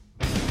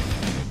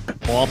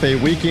Off a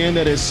weekend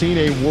that has seen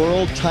a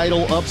world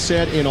title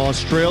upset in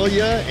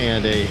Australia,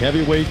 and a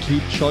heavyweight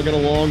keep chugging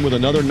along with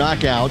another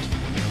knockout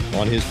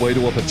on his way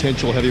to a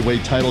potential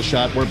heavyweight title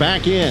shot. We're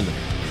back in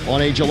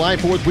on a July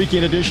 4th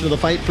weekend edition of the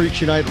Fight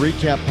Freaks Unite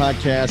Recap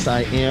Podcast.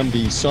 I am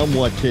the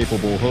somewhat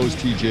capable host,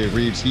 TJ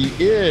Reeves. He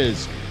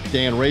is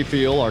Dan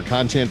Rayfield, our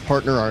content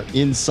partner, our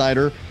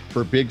insider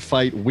for Big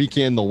Fight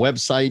Weekend, the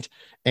website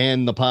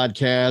and the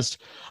podcast.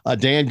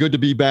 Dan, good to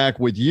be back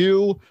with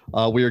you.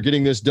 We are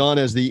getting this done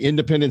as the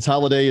Independence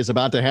holiday is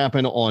about to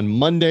happen on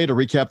Monday to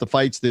recap the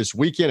fights this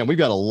weekend. And we've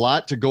got a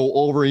lot to go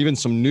over, even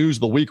some news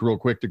of the week real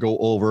quick to go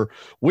over.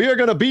 We are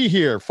going to be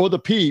here for the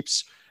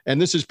peeps, and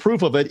this is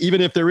proof of it,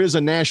 even if there is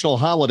a national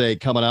holiday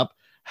coming up.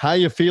 How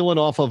you feeling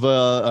off of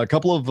a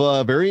couple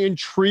of very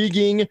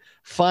intriguing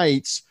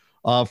fights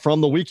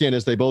from the weekend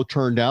as they both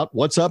turned out?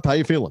 What's up? How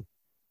you feeling?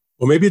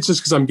 Well, maybe it's just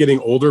because I'm getting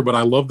older, but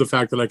I love the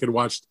fact that I could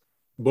watch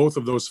both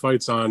of those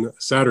fights on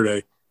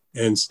Saturday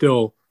and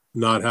still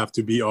not have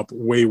to be up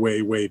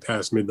way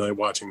past midnight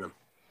watching them.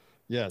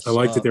 Yes. I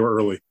liked that they were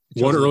early.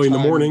 One early in the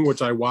morning,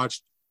 which I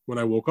watched when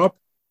I woke up.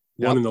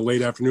 One in the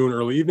late afternoon,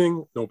 early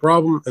evening, no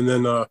problem. And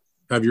then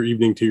have your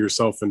evening to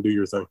yourself and do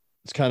your thing.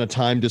 It's kind of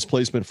time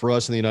displacement for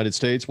us in the United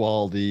States,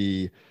 while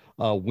the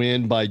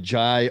win by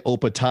Jai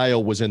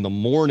Opetaia was in the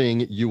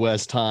morning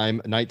U.S. time,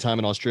 nighttime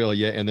in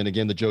Australia. And then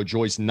again, the Joe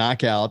Joyce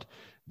knockout,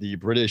 the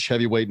British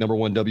heavyweight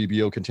 #1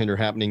 WBO contender,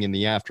 happening in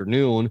the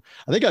afternoon.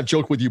 I think I've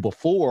joked with you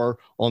before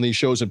on these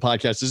shows and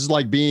podcasts. This is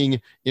like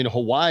being in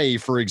Hawaii,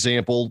 for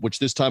example, which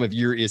this time of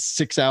year is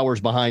 6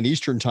 hours behind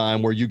Eastern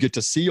time, where you get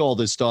to see all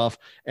this stuff.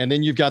 And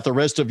then you've got the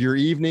rest of your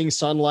evening,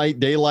 sunlight,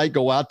 daylight,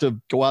 go out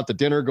to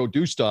dinner, go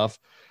do stuff.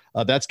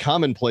 That's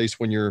commonplace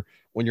when you're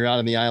out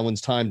in the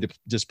islands, time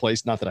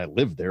displaced. Not that I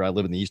live there. I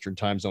live in the Eastern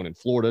time zone in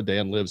Florida.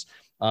 Dan lives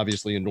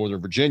obviously in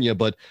Northern Virginia,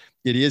 but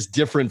it is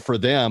different for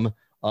them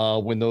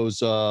when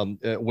those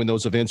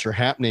events are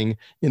happening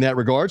in that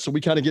regard. So we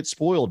kind of get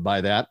spoiled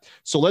by that.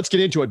 So let's get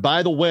into it.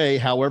 By the way,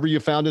 however you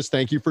found us,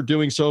 thank you for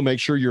doing so. Make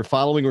sure you're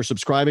following or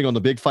subscribing on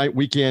the Big Fight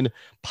Weekend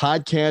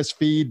podcast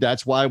feed.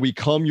 That's why we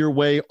come your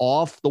way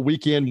off the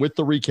weekend with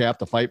the recap,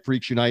 the Fight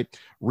Freaks Unite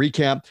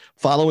recap.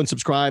 Follow and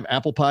subscribe,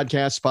 Apple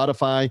Podcasts,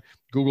 Spotify,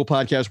 Google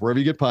Podcasts, wherever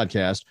you get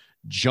podcasts.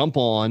 Jump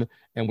on,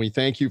 and we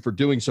thank you for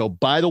doing so.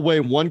 By the way,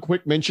 one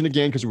quick mention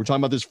again, because we were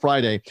talking about this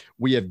Friday,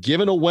 we have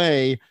given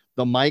away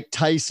the Mike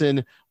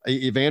Tyson,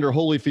 Evander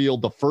Holyfield,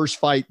 the first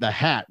fight, the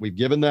hat. We've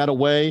given that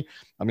away.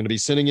 I'm going to be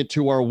sending it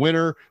to our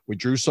winner. We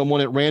drew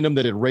someone at random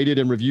that had rated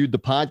and reviewed the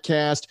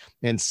podcast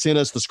and sent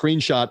us the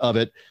screenshot of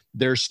it.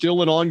 There's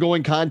still an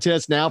ongoing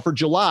contest now for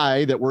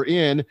July that we're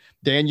in.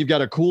 Dan, you've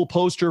got a cool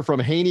poster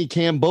from Haney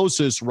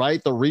Kambosos,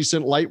 right? The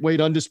recent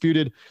lightweight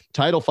undisputed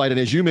title fight.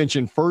 And as you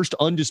mentioned, first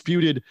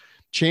undisputed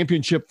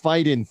championship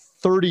fight in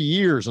 30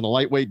 years in the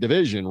lightweight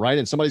division, right?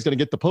 And somebody's going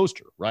to get the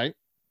poster, right?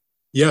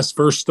 Yes,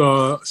 first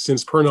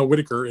since Pernell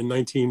Whitaker in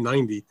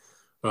 1990.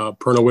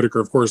 Pernell Whitaker,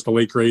 of course, the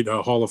late great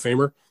Hall of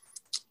Famer.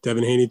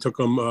 Devin Haney took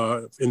him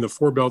in the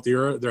 4-belt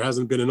era. There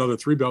hasn't been another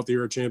 3-belt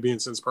era champion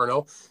since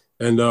Pernell,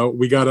 and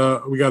we got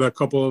a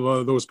couple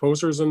of those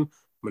posters, and I'm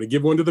going to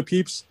give one to the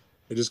peeps.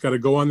 I just got to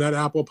go on that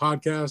Apple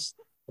podcast,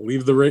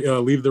 leave the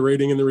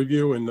rating and the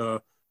review, and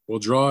we'll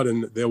draw it,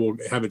 and they will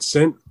have it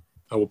sent.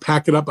 I will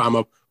pack it up. I'm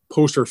a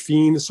poster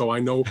fiend, so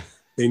I know.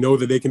 They know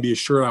that they can be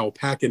assured I will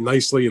pack it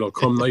nicely. It'll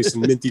come nice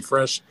and minty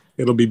fresh.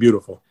 It'll be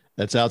beautiful.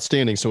 That's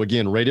outstanding. So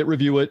again, rate it,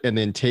 review it, and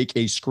then take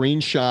a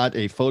screenshot,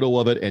 a photo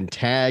of it, and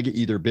tag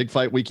either Big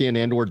Fight Weekend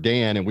and or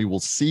Dan, and we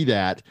will see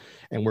that.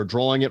 And we're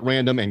drawing at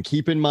random. And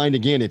keep in mind,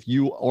 again, if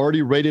you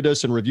already rated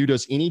us and reviewed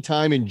us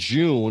anytime in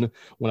June,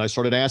 when I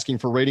started asking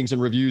for ratings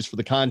and reviews for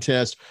the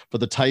contest for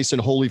the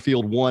Tyson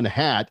Holyfield 1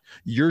 hat,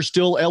 you're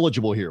still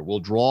eligible here. We'll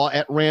draw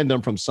at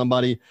random from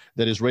somebody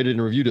that has rated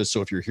and reviewed us.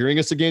 So if you're hearing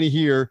us again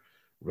here,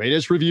 rate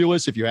us, review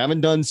us. If you haven't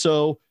done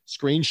so,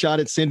 screenshot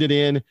it, send it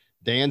in.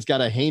 Dan's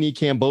got a Haney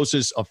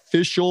Kambosos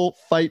official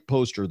fight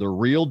poster, the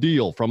real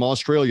deal from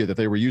Australia that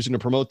they were using to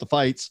promote the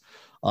fights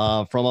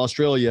from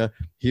Australia.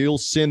 He'll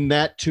send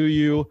that to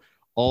you.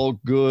 All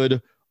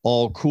good,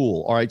 all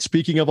cool. All right,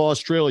 speaking of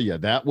Australia,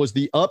 that was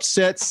the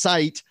upset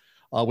site.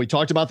 We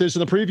talked about this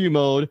in the preview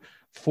mode.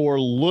 For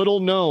little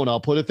known, I'll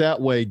put it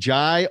that way,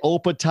 Jai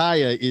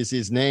Opetaia is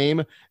his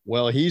name.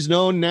 Well, he's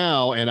known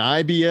now, an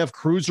IBF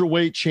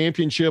Cruiserweight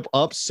Championship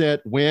upset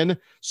win.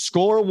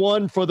 Score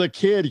one for the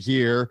kid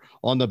here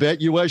on the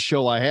Bet US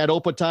show. I had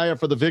Opetaia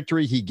for the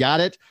victory. He got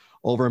it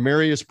over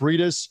Marius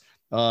Briedis,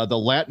 the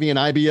Latvian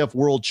IBF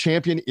world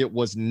champion. It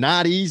was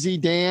not easy,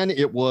 Dan.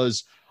 It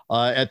was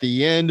at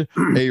the end,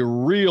 a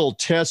real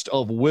test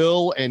of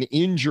will and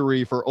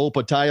injury for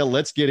Opetaia.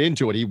 Let's get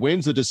into it. He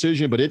wins the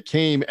decision, but it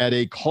came at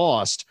a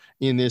cost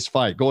in this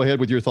fight. Go ahead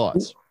with your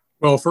thoughts.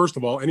 Well, first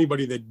of all,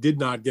 anybody that did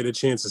not get a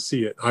chance to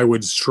see it, I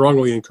would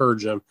strongly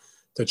encourage them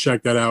to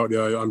check that out.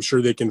 I'm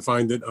sure they can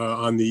find it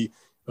on the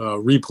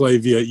replay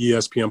via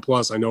ESPN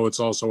Plus. I know it's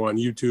also on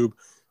YouTube.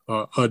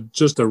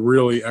 Just a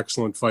really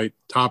excellent fight.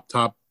 Top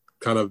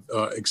kind of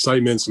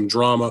excitement, some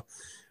drama.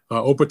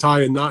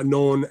 Opetaia, not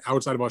known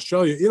outside of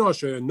Australia. In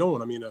Australia,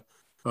 known. I mean,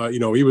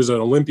 He was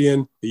an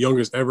Olympian, the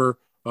youngest ever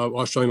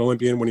Australian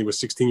Olympian when he was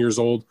 16 years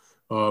old,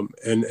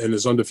 and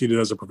is undefeated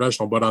as a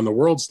professional. But on the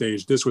world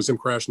stage, this was him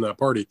crashing that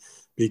party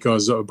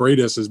because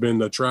Briedis has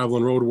been a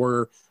traveling road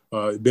warrior,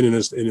 been in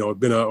his, had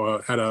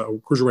a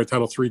cruiserweight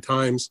title 3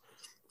 times.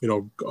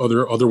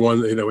 Other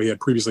one, he had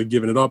previously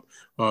given it up,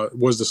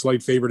 was the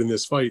slight favorite in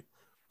this fight.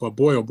 But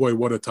boy, oh boy,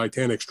 what a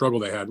titanic struggle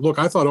they had. Look,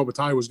 I thought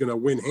Opetaia was going to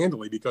win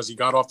handily because he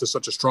got off to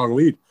such a strong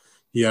lead.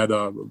 He had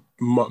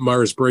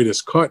Mairis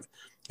Briedis cut,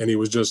 and he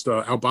was just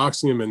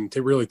outboxing him and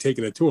really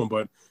taking it to him.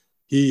 But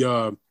he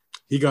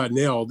got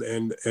nailed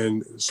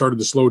and started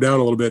to slow down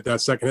a little bit that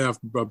second half.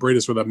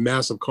 Briedis with a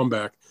massive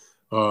comeback.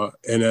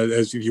 And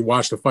as you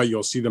watch the fight,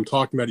 you'll see them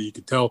talking about it. You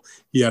could tell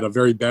he had a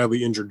very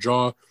badly injured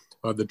jaw.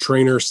 The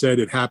trainer said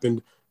it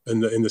happened in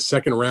the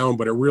second round,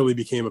 but it really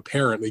became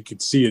apparent. They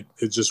could see it.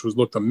 It just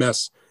looked a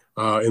mess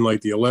in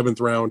like the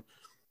 11th round.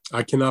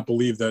 I cannot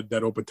believe that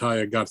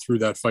Opetaia got through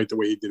that fight the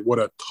way he did. What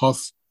a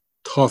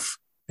tough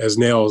as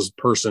nails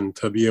person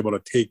to be able to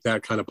take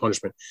that kind of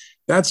punishment.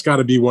 That's got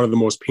to be one of the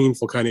most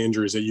painful kind of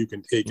injuries that you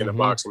can take in a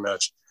boxing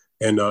match,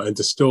 and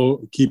to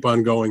still keep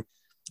on going.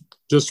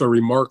 Just a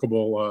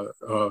remarkable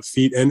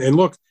feat. And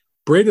look,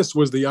 Briedis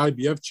was the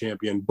IBF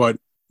champion, but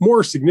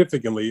more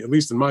significantly, at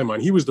least in my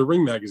mind, he was the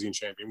Ring Magazine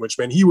champion, which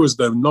meant he was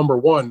the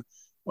 #1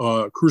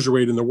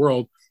 cruiserweight in the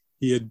world.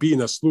 He had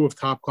beaten a slew of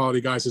top quality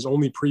guys. His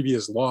only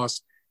previous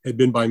loss had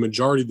been by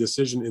majority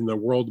decision in the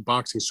World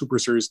Boxing Super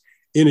Series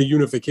in a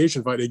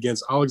unification fight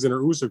against Alexander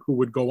Usyk, who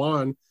would go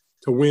on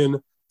to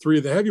win 3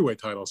 of the heavyweight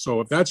titles.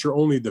 So if that's your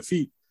only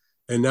defeat,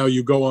 and now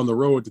you go on the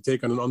road to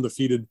take on an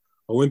undefeated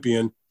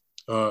Olympian,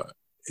 and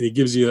he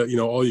gives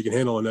you, all you can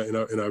handle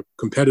in a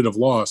competitive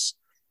loss,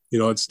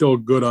 it's still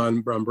good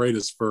on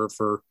Briedis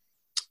for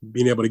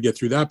being able to get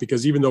through that,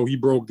 because even though he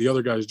broke the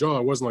other guy's jaw,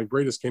 it wasn't like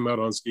Briedis came out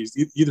unscathed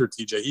either,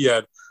 TJ. He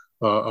had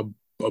a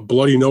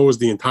bloody nose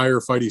the entire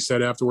fight. He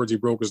said afterwards he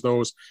broke his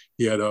nose.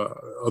 He had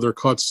other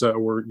cuts that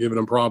were giving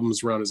him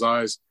problems around his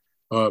eyes.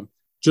 I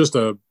can't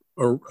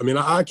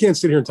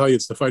sit here and tell you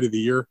it's the fight of the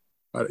year.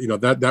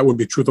 That wouldn't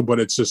be truthful, but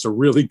it's just a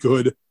really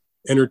good,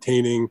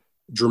 entertaining,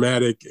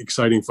 dramatic,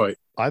 exciting fight.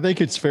 I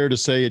think it's fair to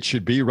say it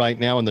should be right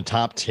now in the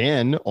top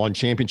 10 on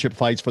championship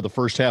fights for the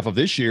first half of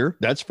this year.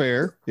 That's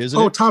fair, isn't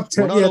it? Oh, top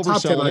 10. Yeah,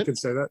 top 10. I can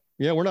say that.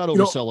 Yeah, we're not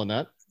overselling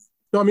that.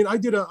 No, I mean, I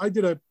did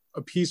a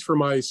piece for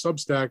my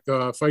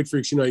Substack, Fight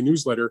Freaks Unite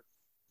newsletter,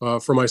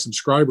 for my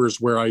subscribers,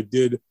 where I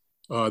did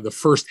the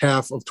first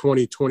half of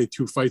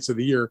 2022 fights of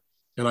the year.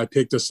 And I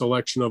picked a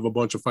selection of a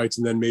bunch of fights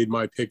and then made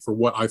my pick for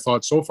what I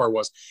thought so far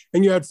was.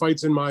 And you had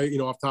fights in my,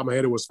 off the top of my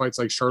head, it was fights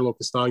like Charlotte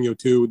Castano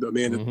too, the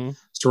Amanda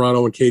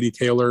Serrano and Katie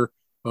Taylor,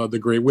 the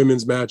great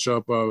women's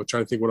matchup.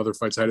 Trying to think what other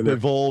fights I had in there.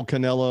 Bivol,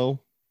 Canelo.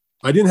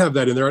 I didn't have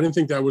that in there. I didn't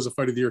think that was a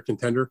fight of the year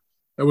contender.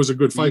 That was a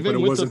good fight, Even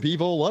but it wasn't. The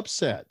Bivol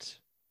upset.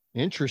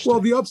 Interesting.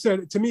 Well, the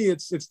upset, to me,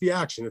 it's the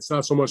action. It's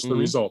not so much the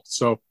result.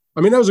 So,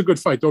 I mean, that was a good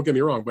fight. Don't get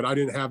me wrong, but I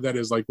didn't have that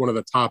as like one of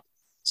the top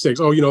 6.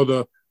 Oh,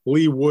 the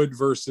Lee Wood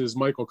versus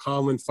Michael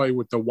Conlan fight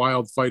with the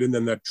wild fight, and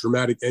then that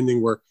dramatic ending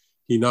where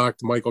he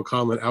knocked Michael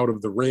Conlan out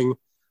of the ring.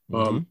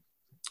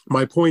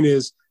 My point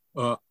is,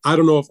 I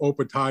don't know if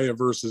Opetaia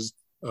versus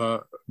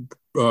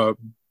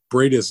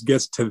Briedis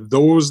gets to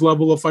those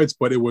level of fights,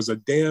 but it was a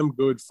damn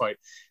good fight.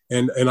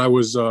 And I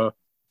was,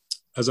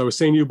 as I was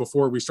saying to you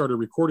before we started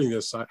recording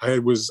this,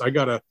 I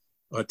got a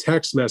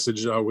text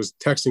message. I was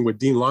texting with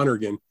Dean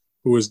Lonergan,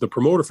 who is the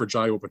promoter for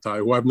Jai Opetaia,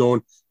 who I've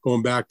known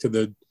going back to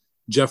the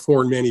Jeff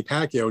Horn, Manny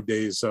Pacquiao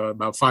days,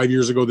 about 5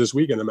 years ago this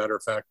weekend, as a matter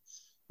of fact.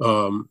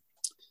 And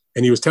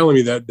he was telling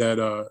me that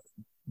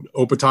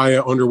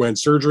Opetaia underwent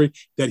surgery,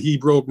 that he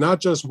broke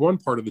not just one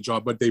part of the jaw,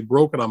 but they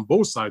broke it on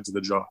both sides of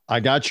the jaw. I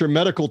got your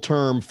medical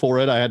term for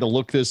it. I had to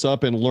look this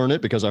up and learn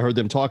it because I heard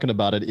them talking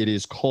about it. It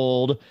is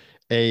called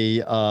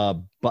a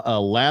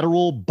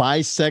lateral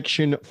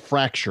bisection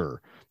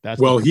fracture. That's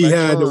he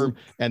had term,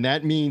 and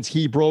that means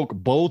he broke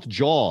both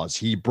jaws.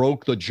 He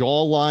broke the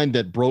jaw line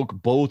that broke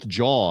both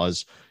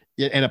jaws.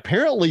 And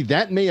apparently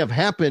that may have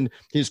happened,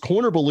 his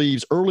corner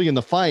believes, early in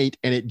the fight,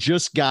 and it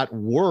just got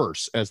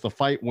worse as the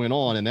fight went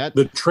on. And that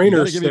the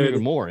trainer said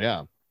even more.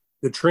 Yeah.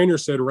 The trainer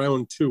said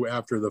round 2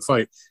 after the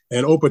fight.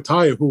 And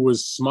Opetaia, who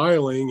was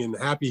smiling and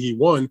happy he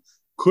won,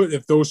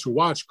 if those who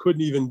watched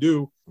couldn't even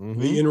do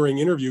the in-ring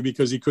interview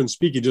because he couldn't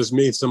speak. He just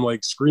made some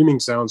like screaming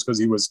sounds because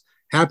he was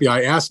happy.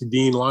 I asked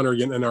Dean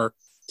Lonergan in our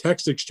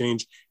text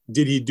exchange,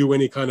 did he do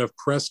any kind of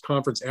press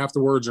conference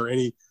afterwards or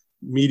any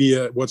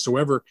media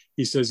whatsoever?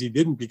 He says he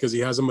didn't because he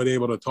hasn't been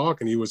able to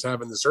talk and he was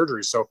having the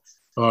surgery. So,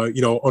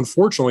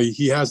 unfortunately,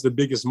 he has the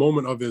biggest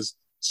moment of his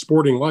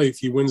sporting life.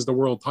 He wins the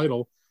world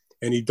title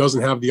and he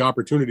doesn't have the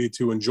opportunity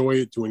to enjoy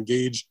it, to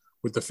engage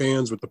with the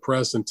fans, with the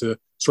press, and to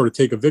sort of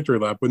take a victory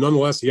lap. But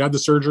nonetheless, he had the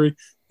surgery.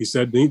 He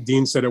said,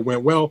 Dean said it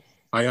went well.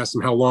 I asked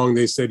him how long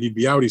they said he'd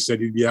be out. He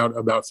said he'd be out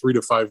about 3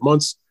 to 5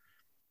 months.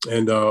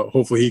 And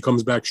hopefully he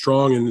comes back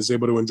strong and is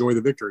able to enjoy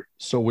the victory.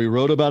 So we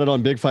wrote about it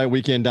on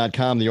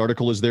BigFightWeekend.com. The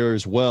article is there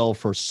as well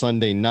for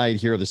Sunday night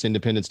here this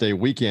Independence Day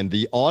weekend.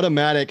 The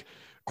automatic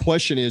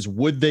question is,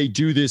 would they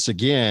do this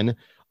again?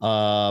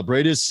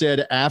 Bradis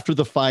said after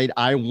the fight,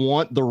 I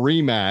want the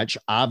rematch.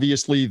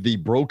 Obviously, the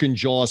broken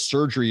jaw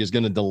surgery is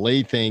going to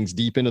delay things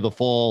deep into the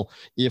fall,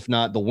 if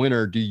not the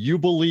winter. Do you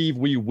believe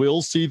we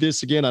will see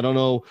this again? I don't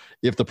know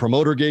if the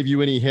promoter gave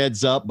you any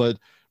heads up, but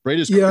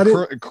Bradis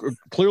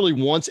clearly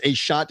wants a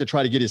shot to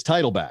try to get his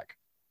title back.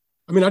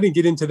 I mean, I didn't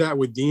get into that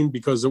with Dean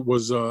because it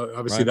was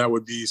obviously that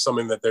would be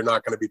something that they're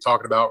not going to be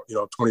talking about,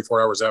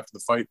 24 hours after the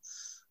fight.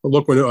 But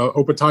look, when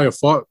Opetaia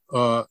fought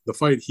the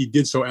fight, he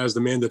did so as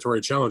the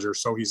mandatory challenger.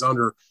 So he's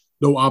under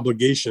no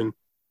obligation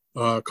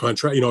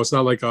contract. It's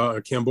not like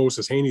a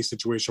Kambosos-Haney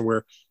situation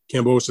where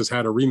Kambosos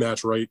had a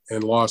rematch right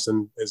and lost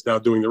and is now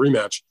doing the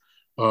rematch.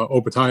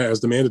 Opetaia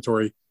as the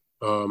mandatory,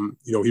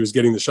 he was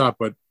getting the shot,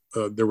 but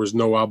there was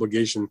no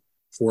obligation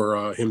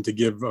for him to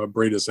give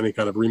Bradis any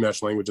kind of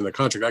rematch language in the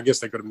contract. I guess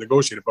they could have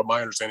negotiated, but my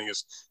understanding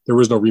is there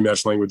was no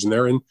rematch language in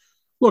there. And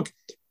look,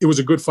 it was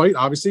a good fight.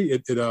 Obviously,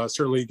 it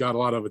certainly got a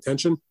lot of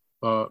attention.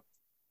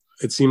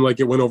 It seemed like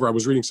it went over. I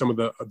was reading some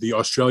of the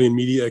Australian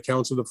media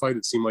accounts of the fight.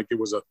 It seemed like it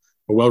was a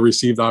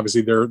well-received.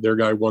 Obviously, their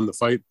guy won the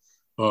fight.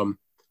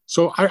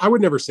 So I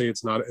would never say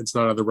it's not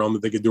out of the realm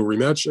that they could do a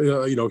rematch.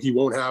 He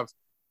won't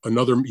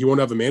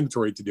have a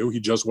mandatory to do.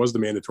 He just was the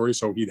mandatory,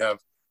 so he'd have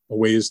a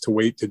ways to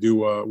wait to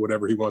do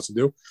whatever he wants to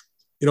do.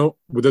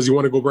 Does he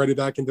want to go right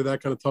back into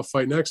that kind of tough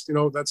fight next?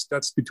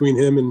 That's between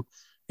him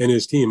and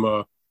his team.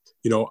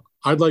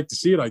 I'd like to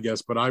see it, I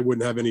guess, but I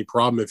wouldn't have any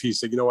problem if he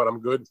said, you know what, I'm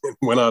good, and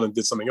went on and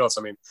did something else.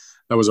 I mean,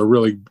 that was a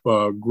really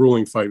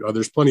grueling fight.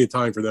 There's plenty of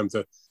time for them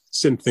to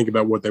sit and think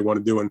about what they want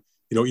to do. And,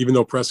 even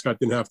though Prescott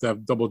didn't have to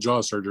have double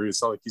jaw surgery,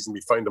 it's not like he's going to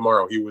be fighting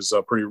tomorrow. He was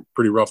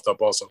pretty roughed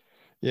up also.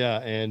 Yeah,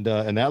 and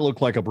that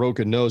looked like a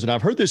broken nose. And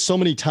I've heard this so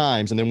many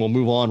times, and then we'll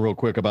move on real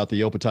quick about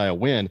the Opetaia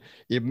win.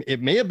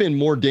 It may have been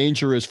more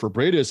dangerous for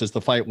Bradis as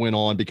the fight went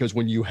on, because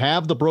when you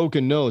have the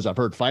broken nose, I've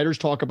heard fighters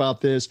talk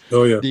about this.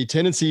 Oh, yeah. The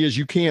tendency is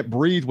you can't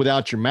breathe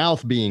without your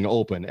mouth being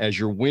open as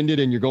you're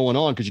winded and you're going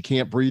on, because you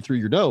can't breathe through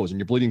your nose and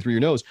you're bleeding through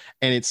your nose.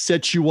 And it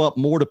sets you up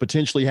more to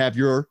potentially have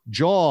your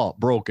jaw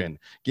broken.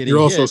 You're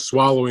also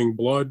swallowing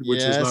blood,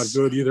 which is not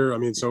good either. I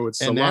mean, so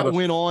it's and that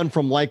went on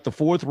from like the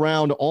fourth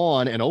round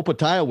on, and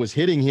Opetaia was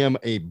hitting him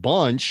a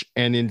bunch,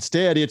 and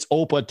instead it's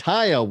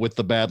Opetaia with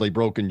the badly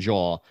broken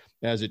jaw,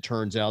 as it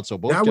turns out. So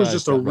both that was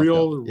just a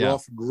real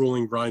rough,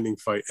 grueling, grinding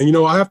fight. And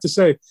I have to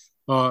say,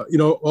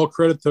 all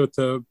credit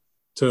to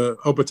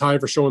Opetaia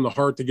for showing the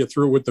heart to get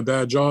through it with the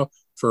bad jaw,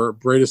 for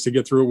Bradis to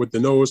get through it with the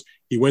nose.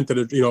 He went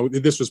to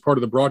this was part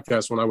of the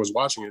broadcast when I was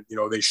watching it.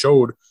 They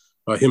showed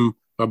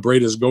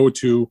Bradis go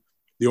to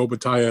the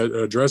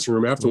Opetaia dressing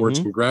room afterwards,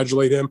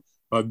 congratulate him.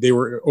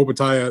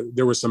 Opetaia,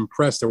 there was some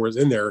press that was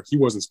in there. He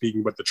wasn't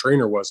speaking, but the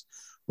trainer was.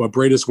 But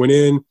Bradis went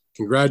in,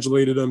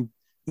 congratulated him,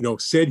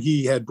 said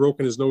he had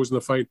broken his nose in the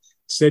fight,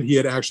 said he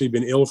had actually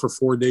been ill for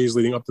 4 days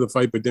leading up to the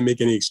fight, but didn't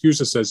make any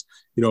excuses, says,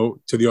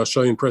 to the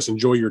Australian press,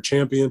 enjoy your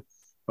champion.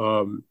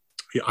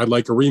 I'd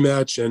like a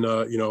rematch.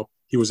 And,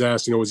 he was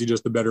asked, was he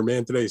just a better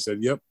man today? He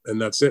said, yep. And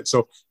that's it.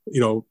 So,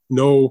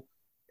 no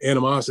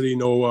animosity,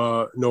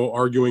 no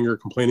arguing or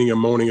complaining and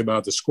moaning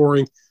about the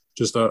scoring.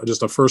 Just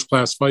a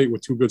first-class fight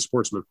with two good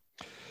sportsmen.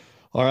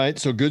 All right,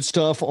 so good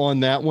stuff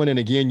on that one. And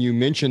again, you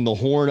mentioned the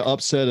Horn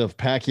upset of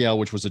Pacquiao,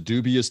 which was a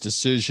dubious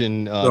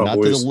decision,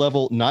 not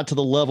to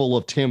the level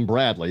of Tim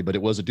Bradley, but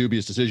it was a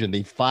dubious decision.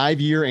 The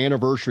 5-year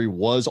anniversary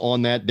was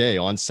on that day,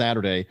 on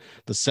Saturday,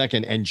 the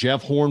 2nd, and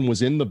Jeff Horn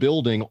was in the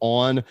building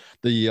on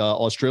the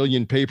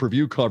Australian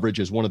pay-per-view coverage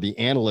as one of the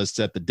analysts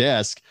at the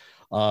desk,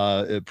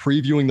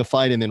 previewing the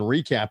fight and then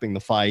recapping the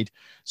fight.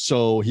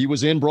 So he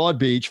was in Broad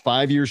Beach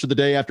 5 years to the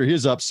day after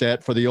his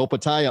upset for the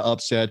Opetaia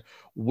upset,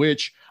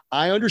 which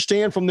I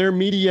understand from their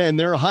media and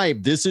their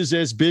hype, this is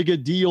as big a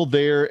deal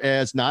there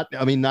as not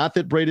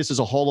that Bradis is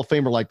a Hall of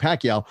Famer like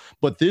Pacquiao,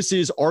 but this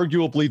is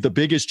arguably the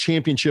biggest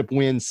championship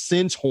win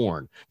since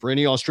Horn for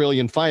any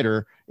Australian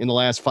fighter in the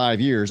last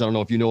 5 years. I don't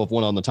know if you know of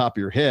one on the top of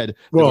your head.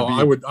 Well,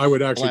 I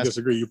would actually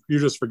disagree.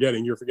 You're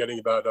forgetting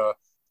about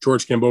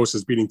George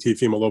Kambosos beating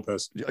Teofimo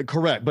Lopez.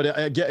 Correct. But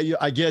I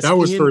guess that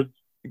was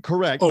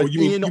correct. Oh, but you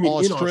mean in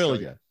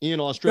Australia.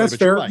 That's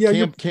fair. Right.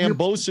 Yeah,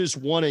 Kambosos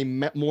won a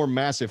more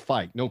massive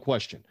fight, no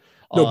question.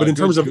 No, but in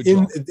terms of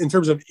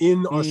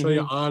in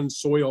Australia on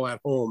soil at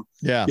home,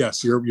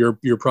 yes,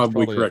 you're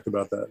probably correct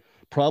about that.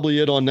 Probably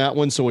it on that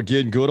one. So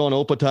again, good on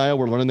Opetaia.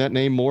 We're learning that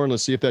name more, and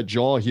let's see if that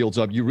jaw heals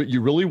up.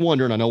 You really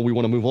wonder, and I know we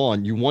want to move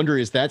on. You wonder,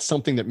 is that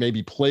something that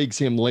maybe plagues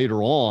him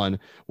later on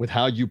with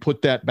how you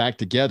put that back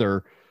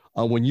together?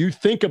 When you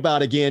think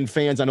about, again,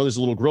 fans, I know this is a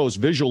little gross,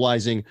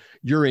 visualizing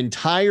your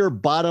entire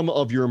bottom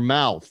of your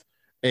mouth,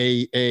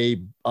 a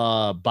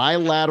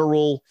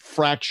bilateral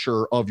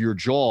fracture of your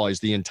jaw is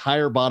the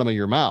entire bottom of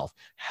your mouth.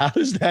 How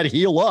does that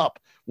heal up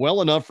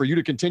well enough for you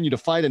to continue to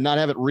fight and not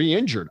have it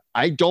re-injured?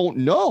 I don't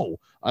know.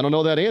 I don't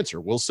know that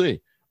answer. We'll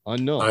see.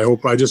 Unknown.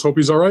 I just hope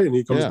he's all right and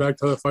he comes back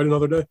to fight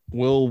another day.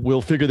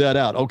 We'll figure that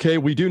out. Okay,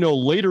 we do know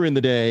later in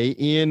the day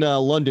in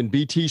London,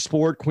 BT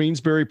Sport,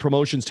 Queensberry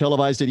Promotions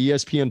televised at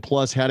ESPN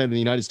Plus had it in the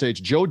United States.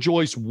 Joe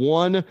Joyce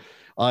won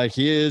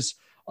his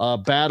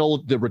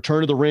battle, the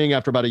return of the ring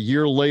after about a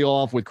year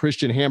layoff with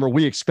Christian Hammer.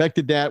 We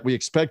expected that. We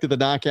expected the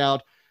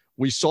knockout.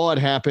 We saw it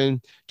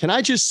happen. Can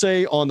I just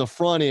say on the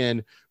front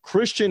end,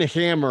 Christian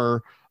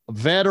Hammer,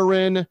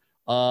 veteran,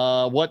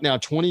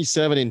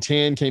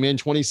 27-10, came in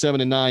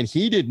 27-9.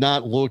 He did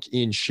not look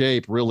in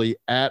shape really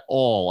at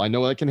all. I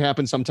know that can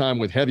happen sometime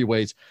with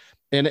heavyweights.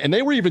 And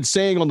they were even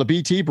saying on the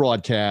BT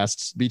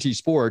broadcasts, BT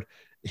Sport,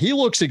 he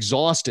looks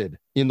exhausted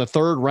in the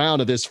third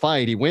round of this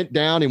fight. He went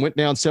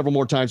down several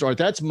more times. All right,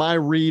 that's my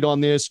read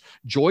on this.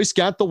 Joyce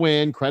got the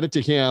win. Credit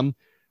to him.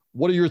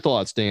 What are your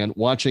thoughts, Dan,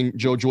 watching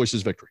Joe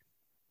Joyce's victory?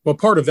 Well,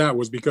 part of that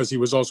was because he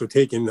was also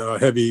taking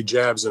heavy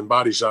jabs and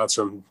body shots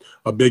from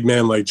a big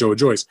man like Joe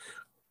Joyce.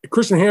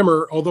 Christian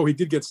Hammer, although he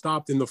did get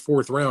stopped in the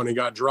fourth round and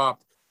got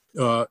dropped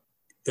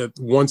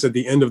once at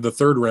the end of the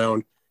third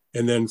round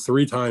and then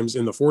 3 times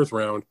in the fourth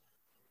round,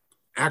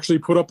 actually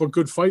put up a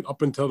good fight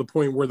up until the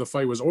point where the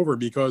fight was over,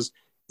 because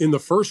in the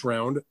first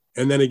round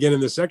and then again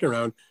in the second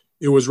round,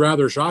 it was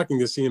rather shocking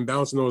to see him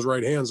bouncing those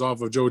right hands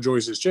off of Joe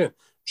Joyce's chin.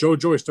 Joe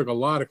Joyce took a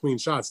lot of clean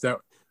shots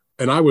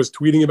and I was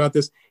tweeting about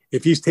this.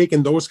 If he's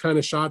taking those kind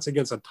of shots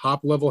against a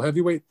top level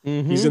heavyweight,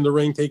 he's in the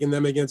ring taking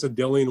them against a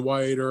Dillian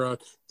White or a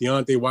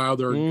Deontay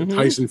Wilder, a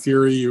Tyson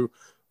Fury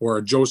or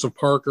a Joseph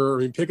Parker.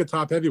 I mean, pick a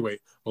top heavyweight,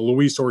 a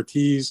Luis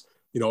Ortiz,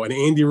 an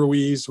Andy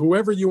Ruiz,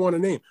 whoever you want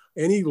to name,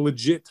 any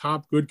legit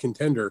top good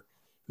contender,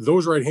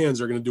 those right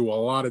hands are going to do a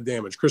lot of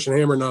damage. Christian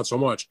Hammer, not so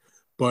much.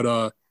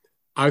 But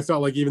I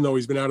felt like even though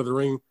he's been out of the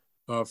ring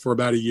for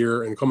about a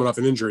year and coming off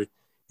an injury,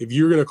 if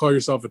you're going to call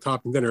yourself a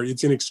top contender,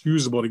 it's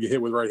inexcusable to get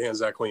hit with right hands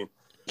that clean.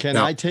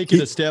 Now, I take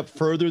it a step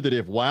further that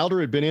if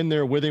Wilder had been in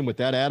there with him with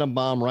that atom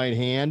bomb right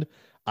hand,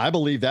 I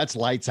believe that's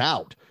lights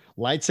out.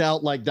 Lights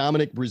out like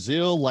Dominic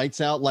Breazeale,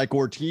 lights out like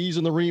Ortiz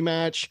in the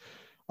rematch.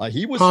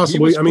 He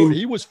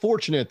was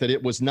fortunate that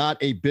it was not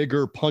a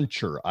bigger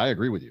puncher. I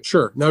agree with you.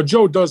 Sure. Now,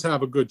 Joe does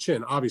have a good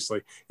chin,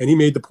 obviously. And he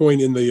made the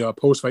point in the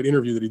post-fight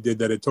interview that he did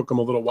that it took him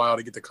a little while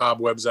to get the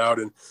cobwebs out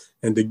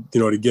and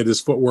to get his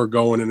footwork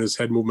going and his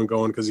head movement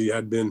going because he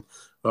had been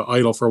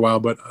idle for a while.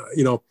 But,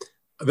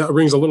 that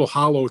rings a little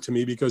hollow to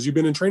me because you've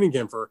been in training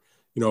camp for,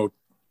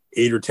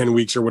 8 or 10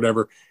 weeks or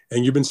whatever,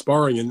 and you've been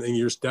sparring and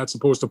that's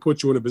supposed to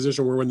put you in a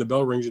position where when the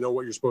bell rings, you know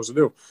what you're supposed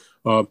to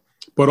do.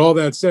 But all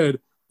that said,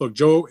 look,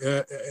 Joe,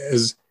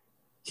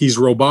 he's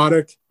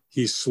robotic,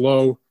 he's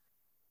slow,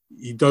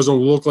 he doesn't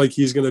look like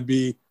he's going to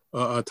be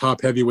a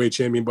top heavyweight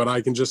champion, but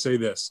I can just say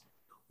this.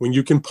 When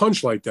you can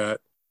punch like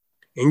that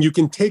and you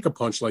can take a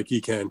punch like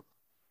he can,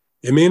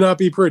 it may not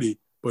be pretty,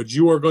 but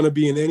you are going to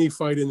be in any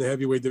fight in the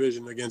heavyweight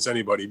division against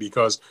anybody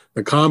because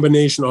the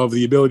combination of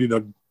the ability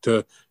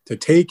to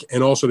take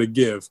and also to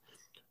give,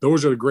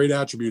 those are the great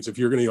attributes. If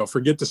you're going to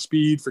forget the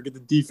speed, forget the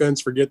defense,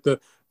 forget the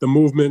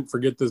movement,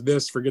 forget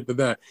this, forget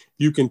that.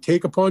 You can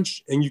take a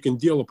punch and you can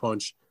deal a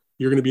punch.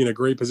 You're going to be in a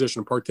great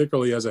position,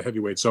 particularly as a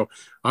heavyweight. So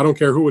I don't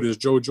care who it is.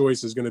 Joe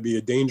Joyce is going to be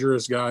a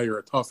dangerous guy or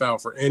a tough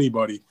out for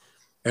anybody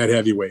at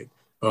heavyweight.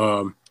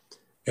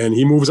 And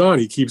he moves on.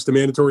 He keeps the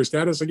mandatory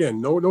status.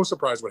 Again, no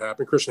surprise what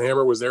happened. Christian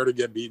Hammer was there to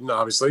get beaten,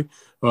 obviously.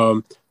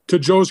 To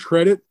Joe's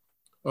credit,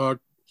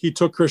 he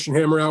took Christian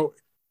Hammer out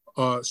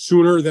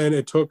sooner than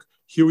it took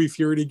Hughie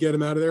Fury to get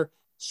him out of there,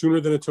 sooner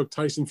than it took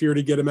Tyson Fury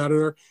to get him out of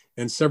there.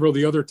 And several of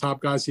the other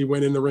top guys he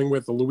went in the ring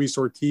with, the Luis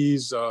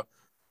Ortiz, I'm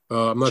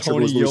not sure if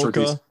it was Luis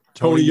Ortiz.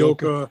 Tony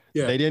Yoka.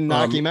 Yeah. They didn't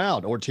knock him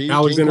out.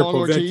 Alexander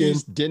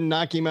Ortiz didn't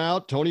knock him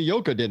out. Tony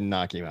Yoka didn't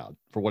knock him out,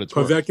 for what it's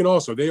worth. Povetkin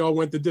also. They all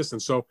went the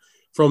distance. So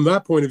from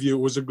that point of view,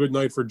 it was a good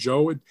night for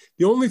Joe.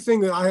 The only thing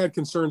that I had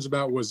concerns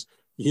about was,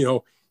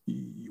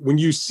 when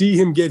you see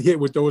him get hit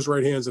with those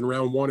right hands in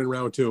round 1 and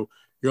round 2,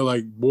 you're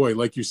like, boy,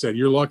 like you said,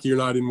 you're lucky you're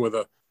not in with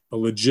a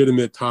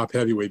legitimate top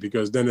heavyweight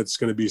because then it's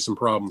going to be some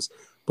problems.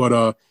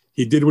 But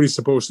he did what he's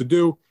supposed to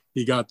do.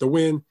 He got the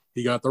win.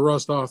 He got the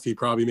rust off. He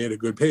probably made a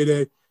good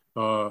payday.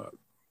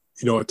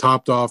 It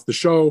topped off the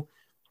show.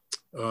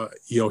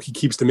 He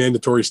keeps the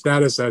mandatory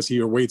status as he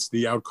awaits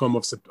the outcome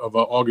of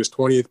August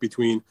 20th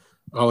between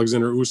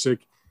Alexander Usyk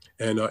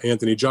and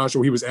Anthony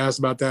Joshua. He was asked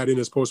about that in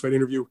his post-fight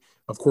interview.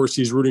 Of course,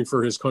 he's rooting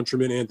for his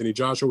countryman, Anthony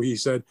Joshua, he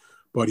said,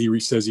 but he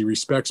says he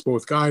respects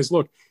both guys.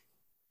 Look,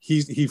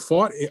 he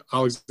fought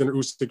Alexander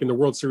Usyk in the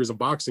World Series of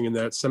Boxing in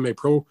that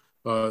semi-pro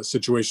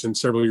situation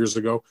several years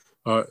ago.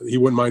 He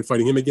wouldn't mind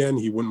fighting him again.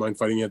 He wouldn't mind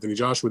fighting Anthony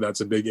Joshua.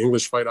 That's a big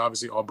English fight,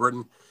 obviously, all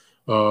Britain.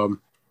 And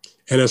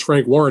as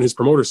Frank Warren, his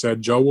promoter,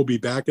 said, Joe will be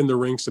back in the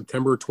ring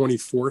September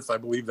 24th. I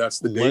believe that's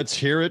the date. Let's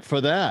hear it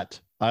for that.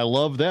 I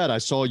love that. I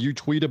saw you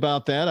tweet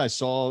about that. I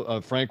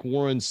saw Frank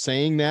Warren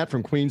saying that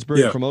from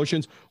Queensbury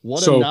Promotions.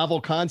 What a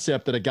novel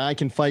concept that a guy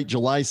can fight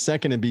July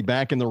 2nd and be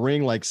back in the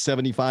ring like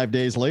 75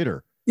 days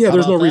later. Yeah,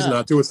 there's no reason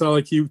not to. It's not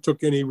like he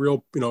took any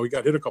real, he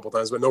got hit a couple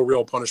times, but no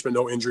real punishment,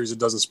 no injuries. It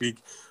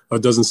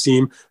doesn't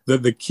seem.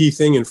 The key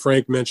thing, and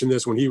Frank mentioned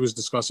this when he was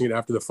discussing it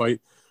after the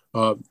fight,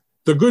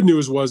 the good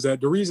news was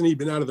that the reason he'd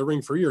been out of the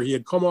ring for a year, he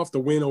had come off the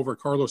win over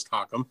Carlos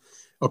Takam.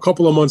 A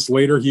couple of months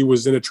later, he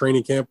was in a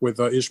training camp with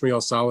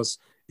Ishmael Salas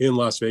in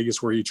Las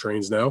Vegas, where he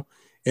trains now.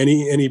 And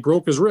he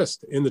broke his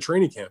wrist in the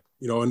training camp,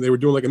 and they were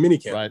doing like a mini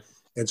camp. Right.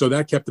 And so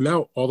that kept him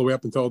out all the way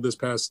up until this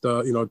past,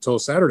 until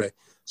Saturday.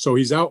 So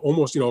he's out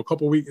almost, a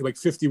couple of weeks, like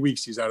 50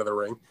 weeks he's out of the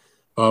ring.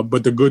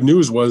 But the good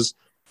news was,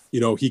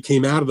 he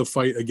came out of the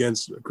fight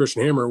against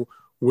Christian Hammer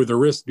with the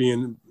wrist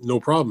being no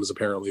problems,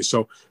 apparently.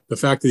 So the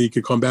fact that he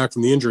could come back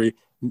from the injury,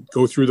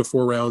 go through the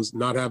 4 rounds,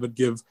 not have it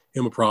give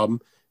him a problem.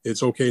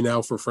 It's okay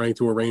now for Frank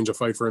to arrange a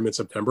fight for him in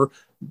September.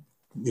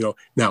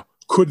 Now,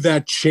 could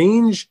that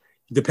change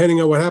depending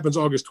on what happens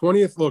August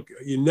 20th? Look,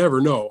 you never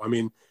know. I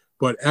mean,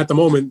 but at the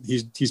moment,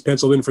 he's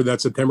penciled in for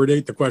that September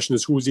date. The question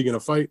is, who is he going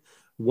to fight?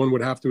 One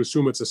would have to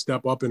assume it's a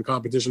step up in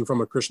competition from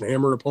a Christian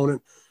Hammer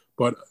opponent.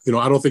 But,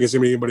 I don't think it's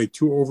going to be anybody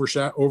too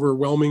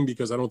overwhelming,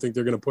 because I don't think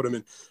they're going to put him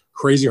in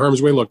crazy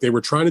harm's way. Look, they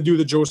were trying to do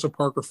the Joseph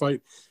Parker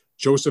fight.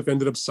 Joseph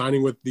ended up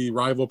signing with the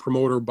rival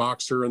promoter,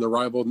 boxer, and the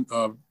rival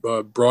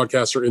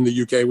broadcaster in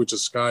the UK, which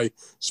is Sky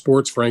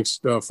Sports. Frank's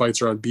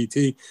fights are on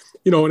BT.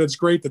 And it's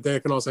great that they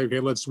can all say, okay,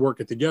 let's work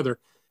it together.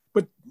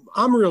 But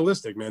I'm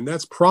realistic, man.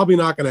 That's probably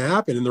not going to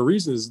happen. And the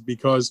reason is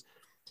because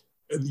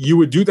you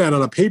would do that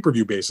on a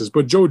pay-per-view basis.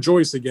 But Joe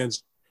Joyce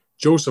against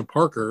Joseph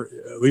Parker,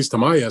 at least to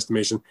my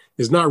estimation,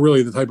 is not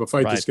really the type of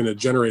fight that's going to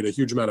generate a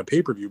huge amount of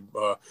pay-per-view.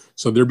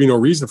 So there'd be no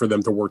reason for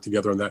them to work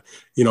together on that.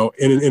 In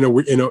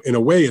a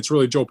way, it's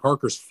really Joe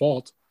Parker's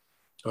fault.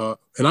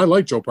 And I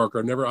like Joe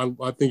Parker.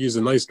 I think he's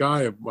a nice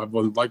guy. I've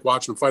liked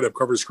watching him fight. I've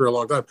covered his career a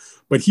long time.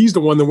 But he's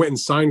the one that went and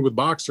signed with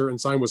Boxer and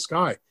signed with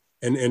Sky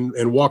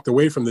and walked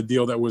away from the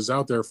deal that was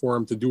out there for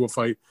him to do a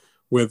fight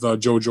with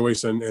Joe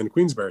Joyce and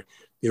Queensberry.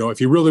 If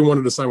he really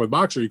wanted to sign with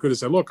Boxer, he could have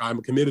said, look,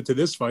 I'm committed to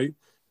this fight.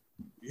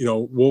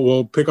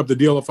 We'll pick up the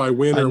deal if I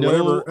win or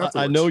whatever. Afterwards.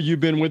 I know you've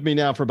been with me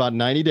now for about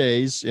 90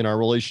 days in our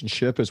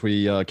relationship as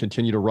we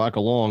continue to rock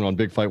along on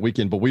Big Fight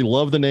Weekend, but we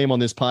love the name on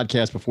this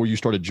podcast before you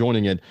started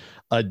joining it,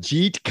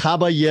 Agit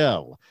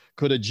Kabayel.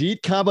 Could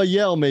Agit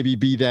Kabayel maybe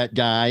be that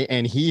guy?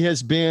 And he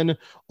has been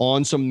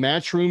on some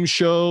Matchroom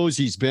shows.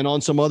 He's been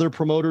on some other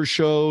promoter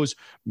shows,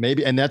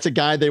 maybe. And that's a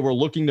guy they were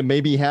looking to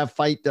maybe have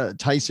fight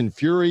Tyson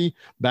Fury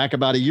back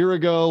about a year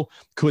ago.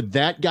 Could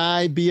that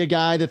guy be a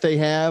guy that they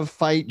have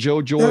fight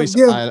Joe Joyce?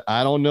 Yeah.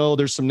 I don't know.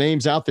 There's some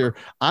names out there.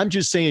 I'm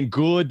just saying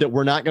good that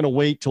we're not going to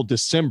wait till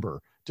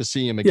December to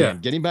see him again.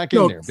 Yeah. Get him back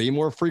in there. Be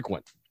more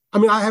frequent. I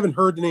mean, I haven't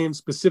heard the name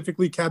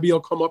specifically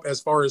Kabayel come up as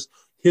far as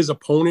his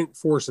opponent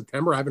for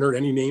September. I haven't heard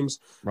any names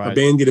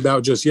bandied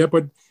about just yet,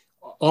 but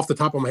off the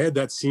top of my head,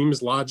 that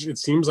seems logical. It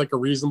seems like a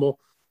reasonable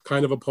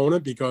kind of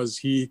opponent because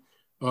he,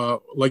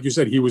 like you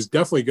said, he was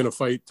definitely going to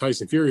fight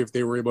Tyson Fury if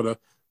they were able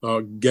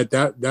to get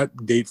that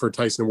date for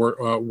Tyson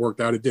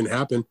worked out. It didn't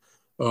happen.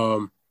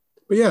 But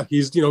yeah,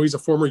 he's a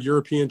former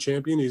European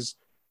champion. He's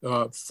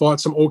fought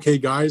some okay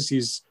guys.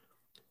 He's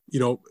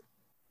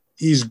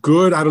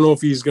good. I don't know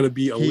if he's going to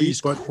be elite.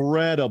 He's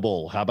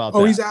credible. How about that?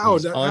 Oh, he's out.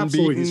 He's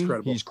absolutely, he's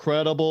credible. He's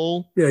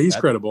credible. Yeah, he's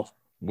credible.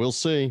 We'll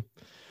see.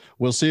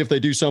 We'll see if they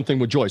do something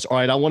with Joyce. All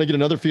right, I want to get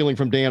another feeling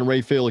from Dan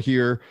Rayfield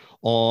here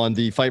on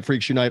the Fight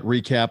Freaks Unite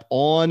recap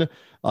on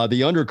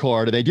the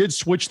undercard. And they did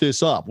switch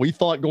this up. We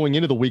thought going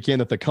into the weekend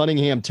that the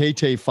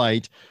Cunningham-Tate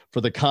fight for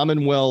the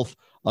Commonwealth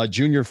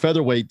junior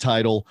featherweight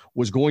title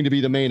was going to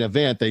be the main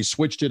event. They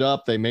switched it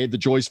up. They made the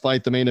Joyce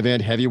fight the main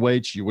event.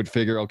 Heavyweights, you would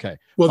figure, okay.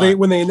 Well,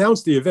 when they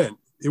announced the event,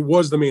 it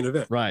was the main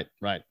event. Right.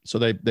 So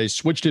they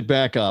switched it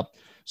back up.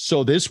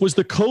 So this was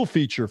the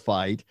co-feature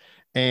fight.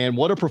 And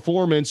what a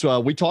performance.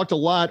 We talked a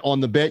lot on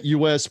the Bet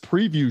US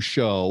preview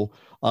show.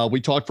 We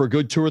talked for a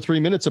good 2 or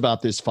 3 minutes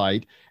about this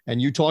fight. And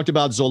you talked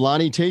about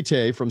Zolani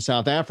Tate from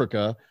South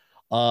Africa.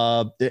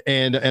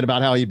 And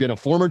about how he'd been a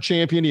former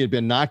champion. He had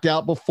been knocked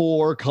out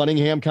before.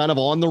 Cunningham kind of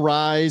on the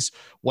rise.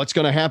 What's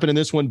going to happen in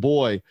this one?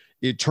 Boy,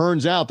 it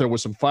turns out there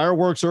was some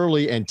fireworks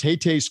early, and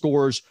Tate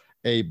scores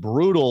a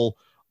brutal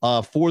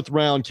 4th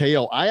round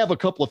KO. I have a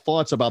couple of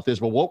thoughts about this,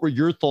 but what were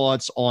your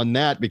thoughts on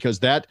that? Because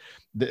that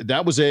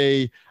was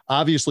a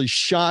obviously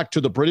shock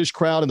to the British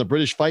crowd and the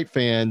British fight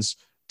fans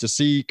to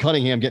see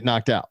Cunningham get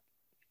knocked out.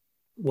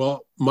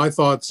 Well, my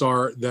thoughts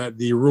are that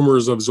the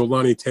rumors of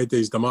Zolani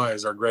Tate's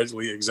demise are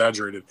gradually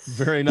exaggerated.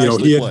 Very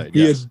nicely played.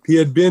 He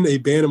had been a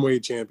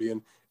bantamweight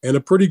champion and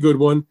a pretty good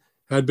one,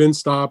 had been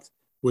stopped,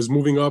 was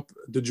moving up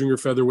the junior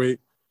featherweight.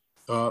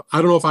 I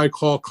don't know if I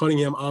call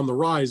Cunningham on the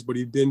rise, but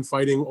he'd been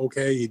fighting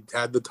okay. He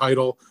had the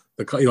title,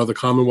 the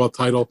Commonwealth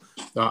title.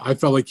 I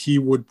felt like he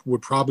would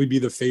probably be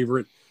the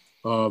favorite.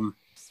 And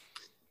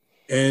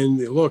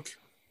look,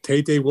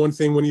 Tate, one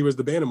thing when he was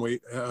the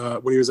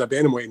bantamweight, when he was at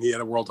bantamweight and he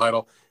had a world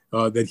title,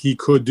 that he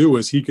could do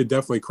is he could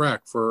definitely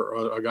crack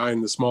for a guy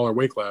in the smaller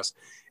weight class.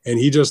 And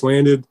he just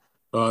landed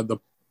the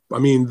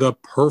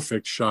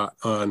perfect shot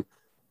on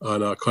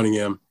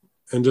Cunningham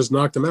and just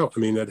knocked him out. I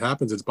mean, that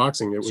happens. It's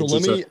boxing. It was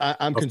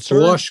I'm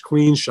concerned. Flush,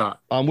 clean shot.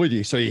 I'm with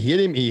you. So he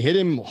hit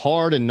him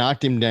hard and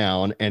knocked him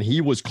down. And he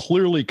was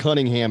clearly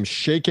Cunningham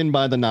shaken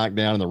by the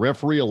knockdown, and the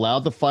referee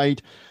allowed the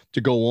fight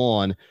to go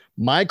on.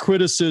 My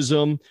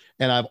criticism,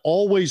 and I've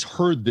always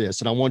heard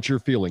this, and I want your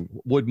feeling,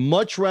 would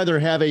much rather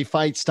have a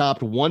fight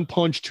stopped one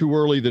punch too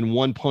early than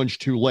one punch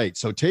too late.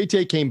 So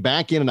Tate came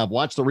back in, and I've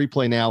watched the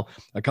replay now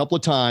a couple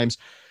of times,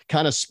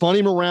 kind of spun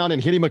him around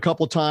and hit him a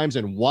couple of times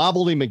and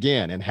wobbled him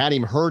again and had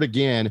him hurt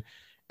again.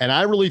 And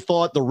I really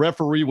thought the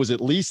referee was at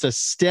least a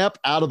step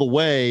out of the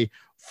way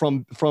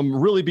from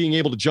really being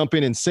able to jump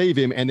in and save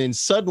him. And then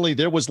suddenly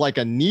there was like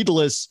a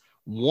needless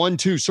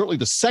 1-2, certainly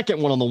the second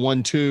one on the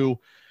 1-2,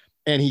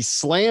 and he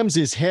slams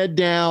his head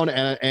down.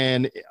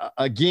 And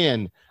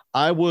again,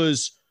 I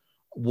was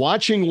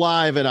watching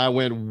live and I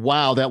went,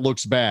 wow, that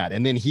looks bad.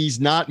 And then he's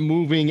not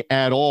moving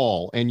at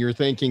all. And you're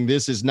thinking,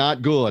 this is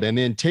not good. And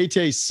then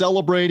Tete's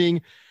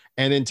celebrating.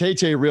 And then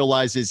Tete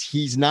realizes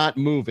he's not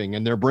moving,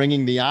 and they're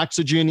bringing the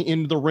oxygen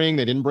into the ring.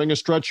 They didn't bring a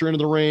stretcher into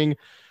the ring.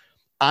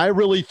 I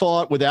really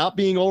thought, without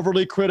being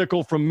overly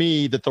critical from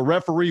me, that the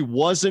referee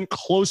wasn't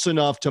close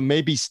enough to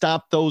maybe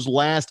stop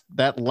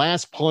that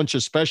last punch,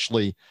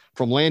 especially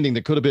from landing,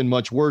 that could have been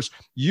much worse.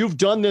 You've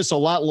done this a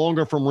lot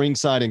longer from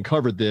ringside and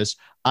covered this.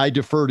 I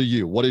defer to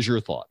you. What is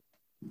your thought?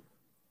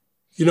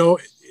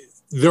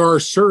 There are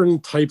certain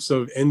types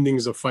of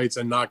endings of fights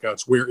and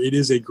knockouts where it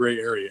is a gray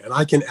area. And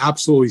I can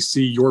absolutely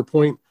see your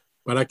point,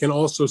 but I can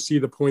also see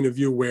the point of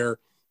view where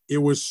it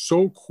was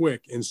so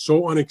quick and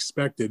so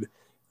unexpected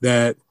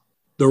that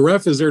the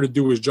ref is there to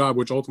do his job,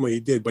 which ultimately he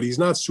did, but he's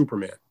not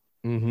Superman.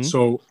 Mm-hmm.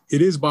 So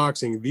it is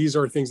boxing. These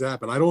are things that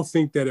happen. I don't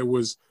think that it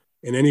was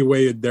in any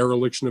way a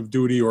dereliction of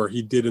duty, or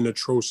he did an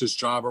atrocious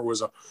job, or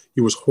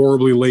he was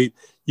horribly late.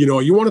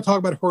 You want to talk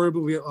about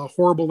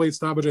horrible late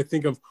stoppage. I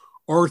think of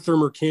Arthur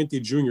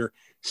Mercanti Jr.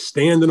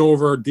 standing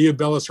over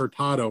Diabelos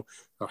Hurtado,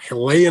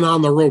 laying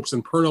on the ropes,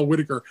 and Pernell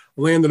Whitaker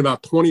landing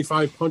about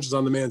 25 punches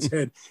on the man's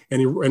head,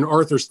 and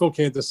Arthur still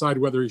can't decide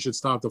whether he should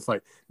stop the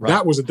fight. Right.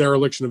 That was a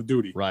dereliction of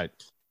duty. Right.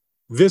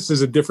 This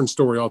is a different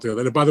story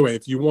altogether. And by the way,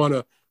 if you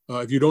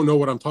don't know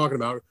what I'm talking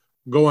about,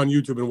 go on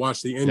YouTube and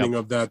watch the ending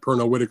of that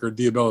Pernell Whitaker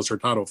Diabelos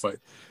Hurtado fight.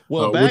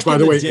 Well, back in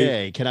the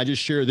day, can I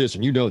just share this?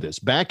 And you know this.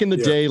 Back in the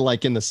day,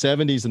 like in the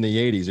 70s and the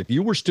 80s, if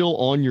you were still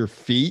on your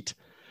feet,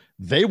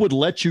 they would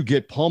let you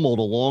get pummeled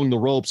along the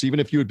ropes, even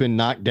if you had been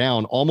knocked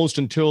down, almost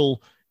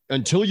until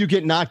you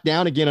get knocked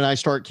down again and I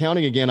start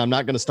counting again. I'm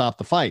not going to stop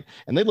the fight.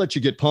 And they'd let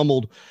you get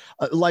pummeled.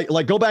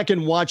 Like go back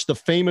and watch the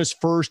famous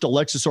first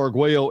Alexis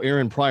Arguello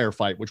Aaron Pryor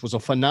fight, which was a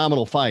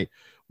phenomenal fight.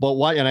 But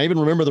why? And I even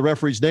remember the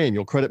referee's name.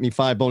 You'll credit me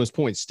 5 bonus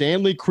points.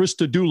 Stanley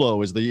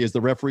Christodoulou is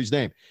the referee's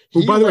name.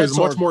 Who, by the way, is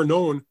much more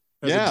known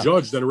as a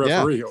judge than a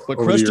referee. Yeah. But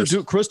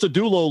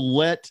Christodoulou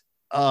let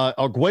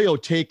Arguello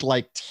take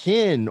like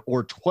 10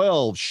 or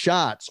 12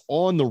 shots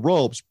on the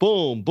ropes.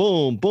 Boom,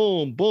 boom,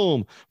 boom,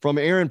 boom from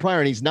Aaron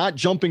Pryor. And he's not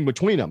jumping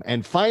between them.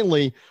 And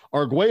finally,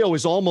 Arguello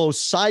is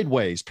almost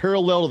sideways,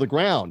 parallel to the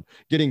ground,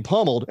 getting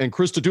pummeled. And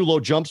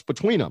Christodoulou jumps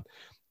between them.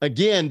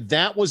 Again,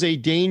 that was a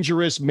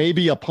dangerous,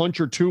 maybe a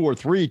punch or 2 or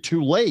 3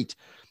 too late.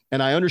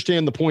 And I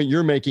understand the point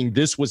you're making.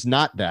 This was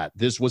not that.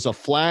 This was a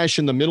flash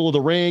in the middle of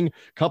the ring,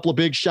 couple of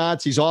big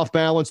shots. He's off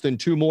balance, then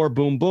 2 more,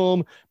 boom,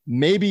 boom.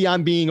 Maybe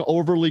I'm being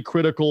overly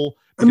critical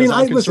because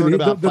I'm concerned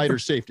about fighter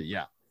safety.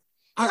 Yeah.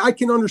 I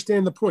can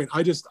understand the point.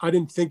 I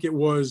didn't think it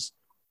was,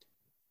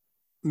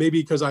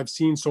 maybe because I've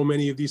seen so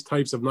many of these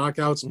types of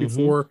knockouts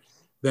before,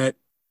 that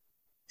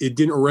it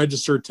didn't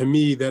register to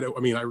me that,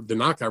 the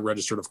knockout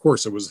registered, of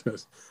course. It was,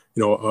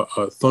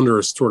 a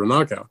thunderous sort of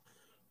knockout,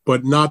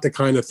 but not the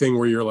kind of thing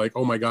where you're like,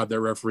 oh my God,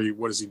 that referee,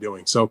 what is he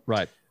doing? So,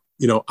 right.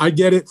 I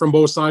get it from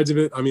both sides of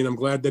it. I'm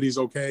glad that he's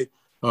okay.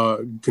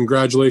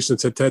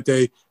 Congratulations to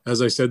Tete.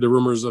 As I said, the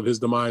rumors of his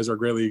demise are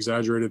greatly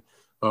exaggerated.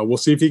 We'll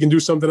see if he can do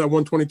something at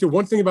 122.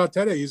 One thing about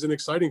Tete, he's an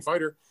exciting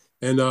fighter,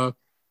 and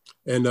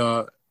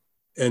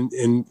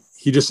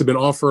he just had been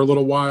off for a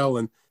little while.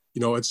 And,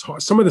 it's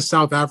some of the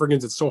South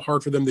Africans, it's so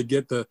hard for them to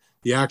get the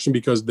action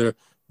because the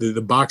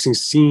boxing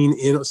scene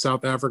in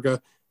South Africa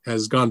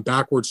has gone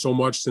backwards so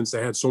much since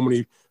they had so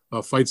many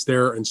fights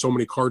there and so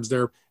many cards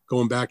there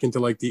going back into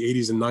like the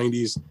 80s and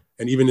 90s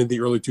and even in the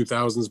early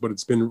 2000s. But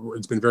it's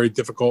been very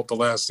difficult the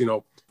last 10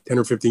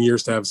 or 15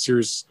 years to have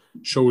serious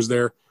shows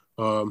there.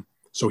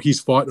 So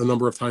he's fought a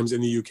number of times in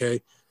the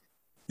UK.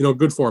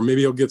 Good for him.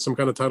 Maybe he'll get some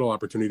kind of title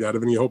opportunity out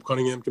of it, and you hope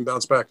Cunningham can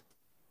bounce back.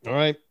 All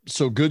right.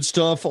 So good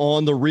stuff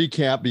on the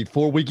recap.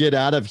 Before we get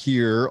out of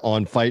here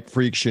on Fight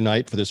Freaks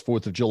Unite for this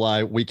 4th of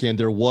July weekend,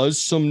 there was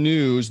some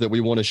news that we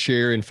want to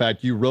share. In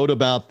fact, you wrote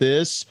about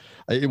this.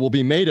 It will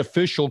be made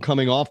official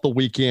coming off the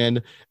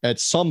weekend at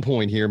some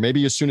point here,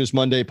 maybe as soon as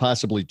Monday,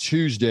 possibly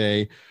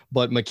Tuesday.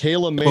 But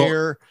Mikaela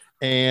Mayer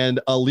and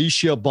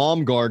Alicia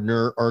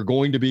Baumgardner are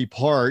going to be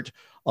part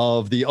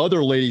of the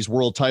other ladies'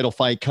 world title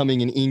fight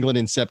coming in England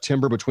in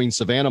September between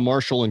Savannah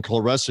Marshall and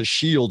Claressa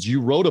Shields. You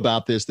wrote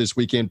about this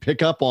weekend.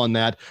 Pick up on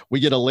that.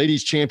 We get a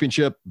ladies'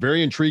 championship,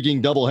 very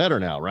intriguing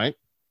doubleheader now, right?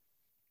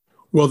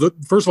 Well,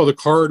 first of all, the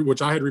card,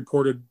 which I had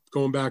reported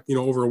going back,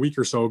 over a week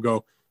or so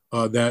ago,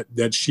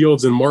 that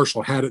Shields and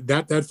Marshall had it.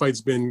 That fight's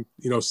been,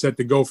 set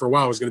to go for a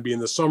while. It was going to be in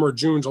the summer,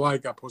 June, July.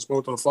 It got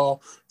postponed to the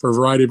fall for a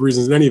variety of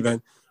reasons. In any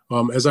event,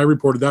 as I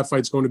reported, that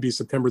fight's going to be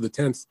September the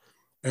 10th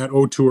at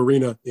O2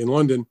 Arena in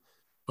London.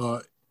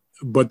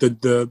 But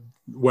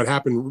what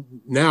happened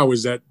now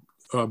is that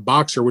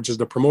Boxer, which is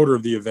the promoter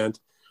of the event,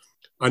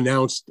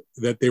 announced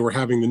that they were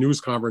having the news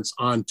conference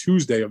on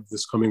Tuesday of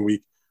this coming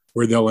week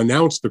where they'll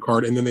announce the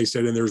card. And then they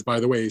said, and there's, by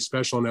the way, a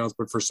special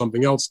announcement for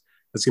something else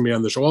that's going to be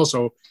on the show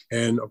also.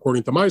 And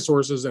according to my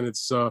sources, and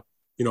it's, a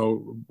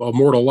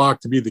mortal lock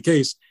to be the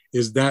case,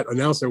 is that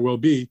announcement will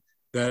be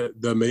that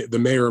the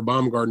Mayer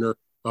Baumgardner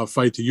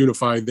fight to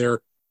unify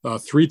their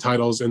 3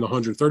 titles in the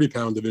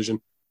 130-pound division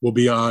will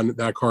be on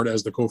that card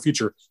as the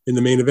co-feature. In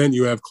the main event,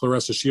 you have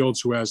Claressa Shields,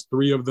 who has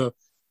 3 of the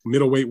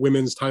middleweight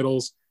women's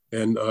titles,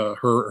 and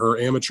her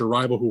amateur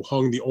rival, who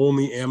hung the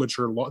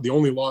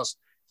only loss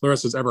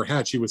Claressa's ever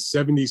had. She was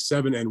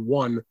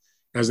 77-1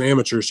 as an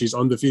amateur. She's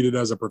undefeated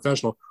as a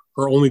professional.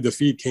 Her only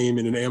defeat came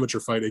in an amateur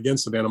fight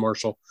against Savannah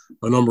Marshall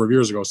a number of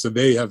years ago. So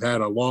they have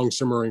had a long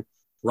simmering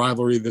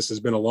rivalry. This has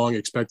been a long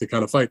expected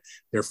kind of fight.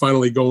 They're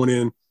finally going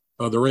in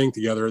the ring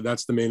together.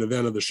 That's the main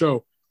event of the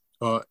show.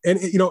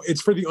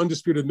 It's for the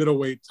undisputed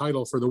middleweight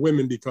title for the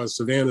women, because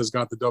Savannah's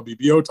got the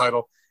WBO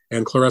title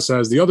and Claressa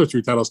has the other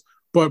 3 titles.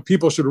 But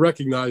people should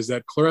recognize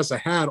that Claressa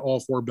had all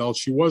 4 belts.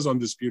 She was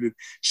undisputed.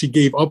 She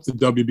gave up the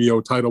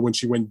WBO title when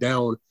she went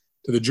down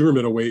to the junior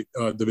middleweight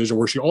division,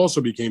 where she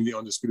also became the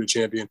undisputed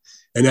champion.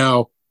 And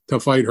now, to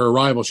fight her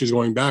rival, she's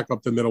going back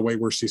up to middleweight,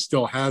 where she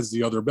still has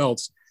the other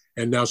belts.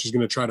 And now she's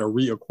going to try to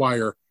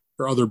reacquire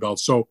her other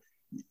belts. So,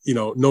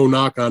 no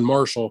knock on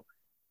Marshall.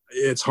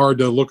 It's hard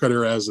to look at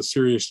her as a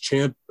serious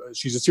champ.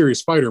 She's a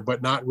serious fighter,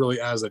 but not really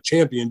as a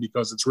champion,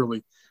 because it's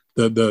really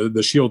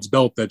the Shields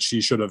belt that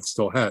she should have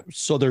still had.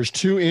 So there's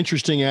 2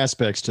 interesting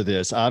aspects to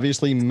this.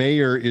 Obviously,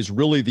 Mayer is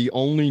really the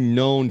only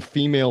known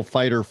female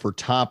fighter for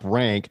Top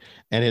Rank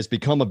and has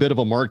become a bit of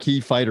a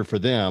marquee fighter for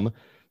them.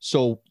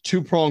 So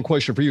 2-pronged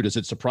question for you. Does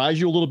it surprise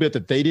you a little bit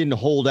that they didn't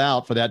hold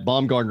out for that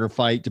Baumgardner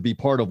fight to be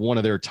part of one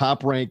of their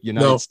Top Rank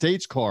United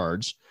States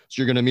cards?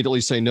 So you're going to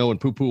immediately say no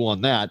and poo-poo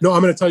on that. No,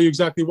 I'm going to tell you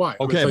exactly why.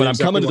 Okay, but I'm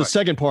coming to the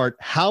second part.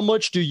 How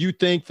much do you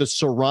think the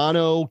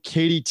Serrano,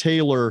 Katie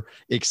Taylor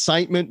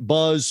excitement,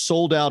 buzz,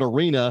 sold-out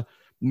arena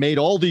made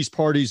all these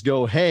parties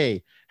go,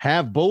 hey,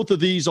 have both of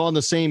these on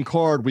the same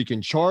card. We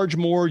can charge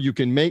more. You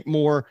can make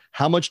more.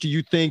 How much do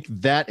you think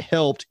that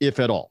helped, if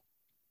at all?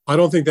 I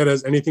don't think that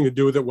has anything to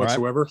do with it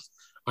whatsoever.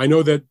 Right. I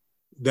know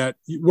that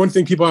one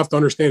thing people have to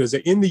understand is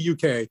that in the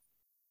UK,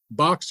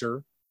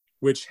 Boxer,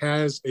 which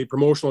has a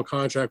promotional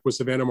contract with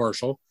Savannah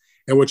Marshall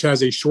and which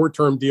has a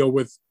short-term deal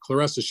with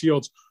Claressa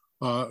Shields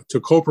to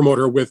co-promote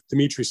her with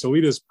Dimitri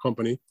Salita's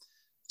company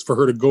for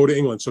her to go to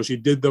England. So she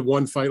did the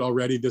 1 fight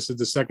already. This is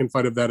the 2nd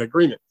fight of that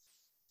agreement.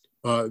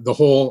 The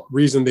whole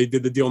reason they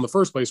did the deal in the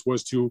first place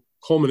was to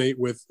culminate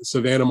with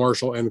Savannah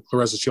Marshall and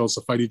Claressa Shields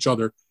to fight each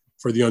other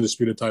for the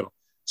undisputed title.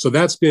 So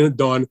that's been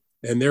done.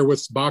 And there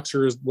with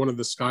Boxer is one of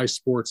the Sky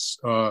Sports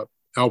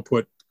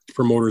output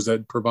promoters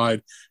that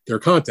provide their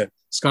content.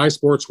 Sky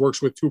Sports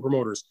works with 2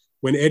 promoters.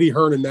 When Eddie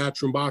Hearn and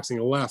Matchroom Boxing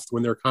left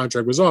when their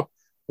contract was up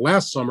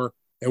last summer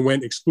and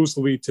went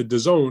exclusively to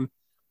DAZN,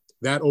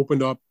 that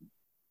opened up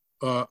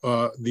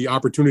the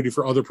opportunity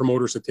for other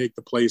promoters to take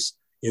the place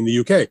in the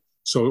UK.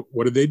 So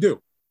what did they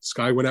do?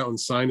 Sky went out and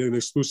signed an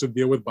exclusive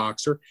deal with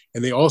Boxer,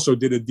 and they also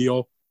did a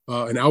deal,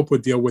 an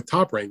output deal with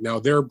Top Rank. Now,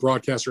 their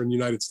broadcaster in the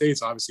United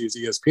States, obviously, is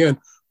ESPN,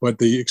 but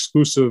the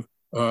exclusive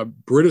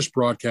British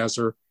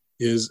broadcaster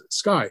is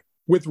Sky,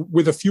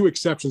 with a few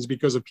exceptions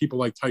because of people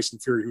like Tyson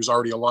Fury, who's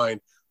already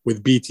aligned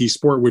with BT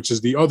Sport, which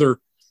is the other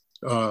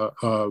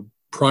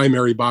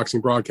primary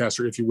boxing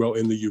broadcaster, if you will,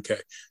 in the UK.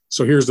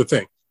 So here's the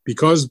thing.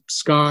 Because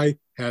Sky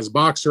has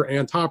Boxer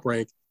and Top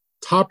Rank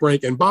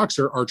and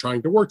Boxer are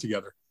trying to work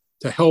together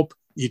to help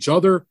each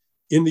other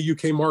in the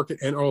UK market,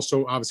 and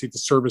also obviously to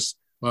service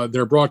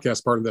their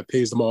broadcast partner that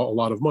pays them all a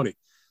lot of money.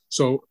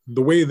 So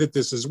the way that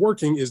this is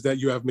working is that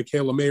you have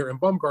Mikaela Mayer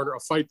and Baumgardner, a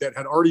fight that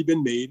had already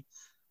been made,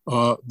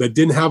 that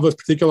didn't have a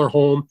particular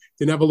home,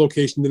 didn't have a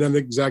location, didn't have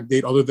an exact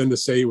date other than to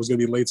say it was going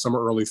to be late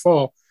summer, early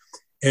fall.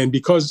 And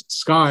because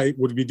Sky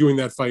would be doing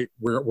that fight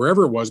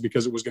wherever it was,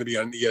 because it was going to be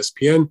on an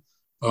ESPN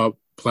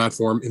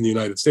platform in the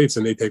United States,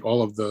 and they take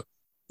all of the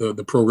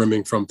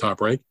programming from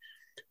Top Rank,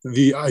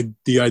 the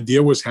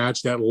idea was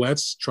hatched that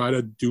let's try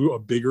to do a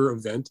bigger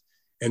event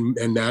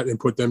and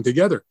put them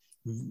together.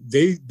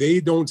 They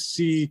don't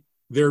see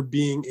there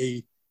being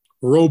a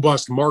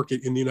robust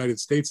market in the United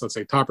States, let's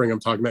say Top Rank I'm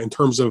talking about, in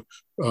terms of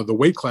the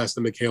weight class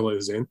that Mikaela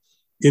is in.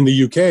 In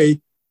the UK,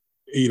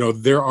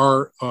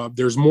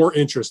 there's more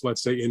interest,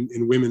 let's say,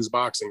 in women's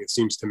boxing, it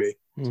seems to me.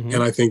 Mm-hmm.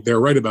 And I think they're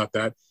right about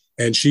that.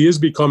 And she is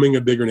becoming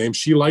a bigger name.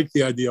 She liked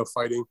the idea of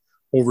fighting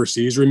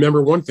overseas.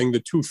 Remember one thing, the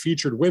 2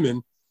 featured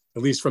women,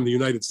 at least from the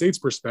United States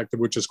perspective,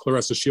 which is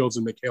Claressa Shields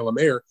and Mikaela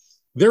Mayer,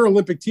 they're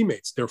Olympic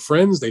teammates. They're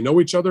friends. They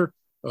know each other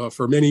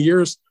for many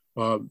years.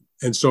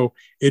 And so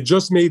it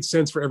just made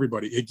sense for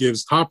everybody. It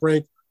gives Top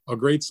Rank a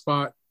great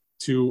spot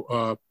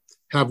to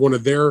have one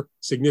of their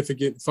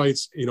significant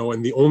fights,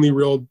 and the only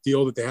real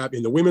deal that they have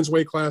in the women's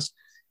weight class.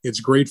 It's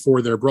great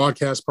for their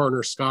broadcast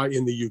partner, Sky,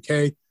 in the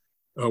UK,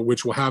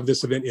 which will have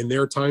this event in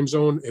their time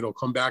zone. It'll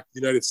come back to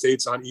the United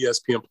States on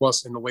ESPN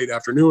Plus in the late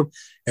afternoon.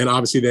 And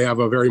obviously they have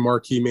a very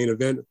marquee main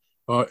event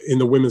in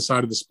the women's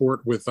side of the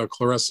sport with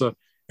Claressa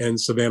and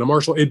Savannah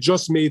Marshall. It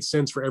just made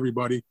sense for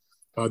everybody.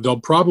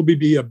 There'll probably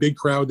be a big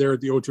crowd there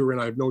at the O2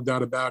 Arena. I have no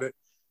doubt about it.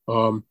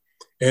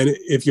 And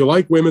if you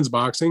like women's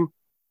boxing,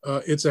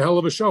 it's a hell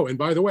of a show. And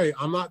by the way,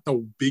 I'm not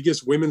the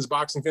biggest women's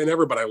boxing fan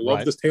ever, but I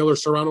love this Taylor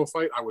Serrano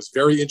fight. I was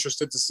very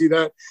interested to see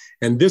that.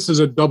 And this is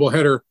a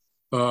doubleheader,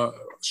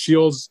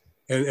 Shields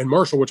and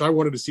Marshall, which I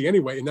wanted to see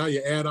anyway. And now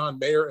you add on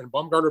Mayer and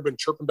Baumgartner been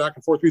chirping back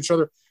and forth with each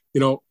other. You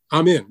know,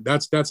 I'm in.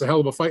 That's a hell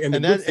of a fight. And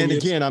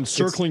again, I'm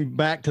circling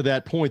back to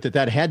that point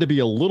that had to be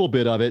a little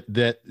bit of it,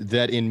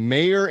 that in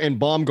Mayer and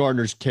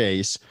Baumgartner's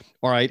case,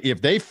 all right,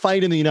 if they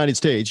fight in the United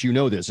States, you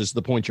know, this is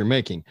the point you're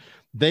making.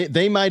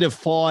 They might have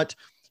fought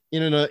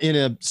in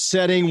a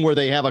setting where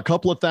they have a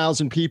couple of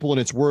thousand people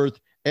and it's worth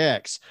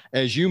X.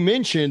 As you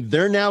mentioned,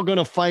 they're now going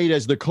to fight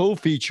as the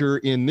co-feature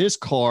in this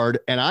card.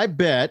 And I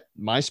bet,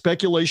 my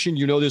speculation,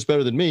 you know this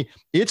better than me,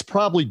 it's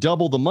probably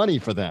double the money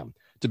for them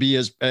to be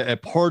as a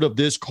part of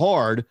this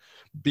card,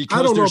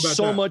 because there's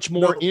so much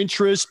more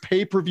interest,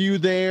 pay-per-view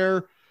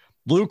there,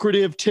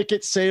 lucrative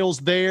ticket sales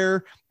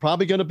there,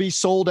 probably going to be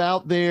sold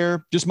out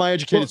there. Just my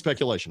educated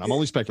speculation. I'm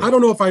only speculating. I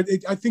don't know if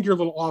I think you're a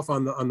little off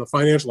on the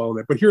financial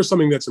element, but here's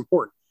something that's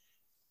important.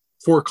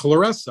 For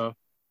Claressa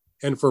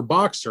and for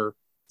Boxer,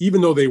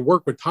 even though they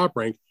work with Top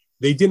Rank,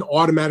 they didn't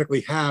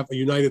automatically have a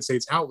United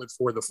States outlet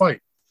for the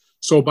fight.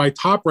 So by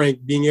Top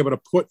Rank being able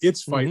to put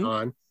its fight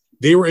on,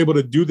 they were able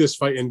to do this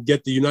fight and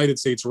get the United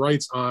States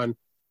rights on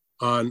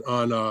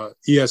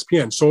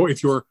ESPN. So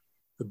if you're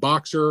the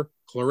Boxer,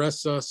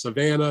 Claressa,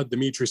 Savannah,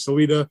 Dimitri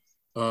Salita,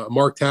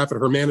 Mark Taffet,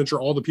 her manager,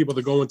 all the people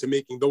that go into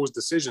making those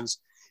decisions,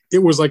 it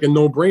was like a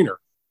no-brainer.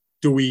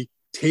 Do we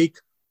take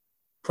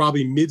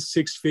probably mid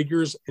six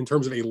figures in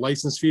terms of a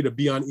license fee to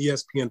be on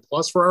ESPN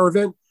Plus for our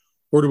event?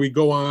 Or do we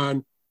go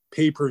on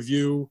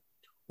pay-per-view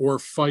or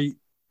fight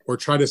or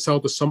try to sell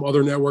to some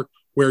other network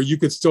where you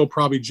could still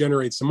probably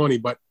generate some money,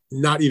 but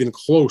not even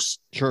close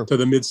to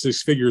the mid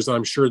six figures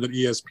I'm sure that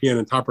ESPN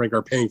and Top Rank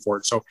are paying for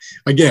it. So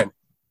again,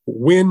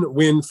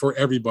 win-win for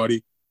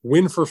everybody,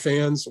 win for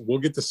fans. We'll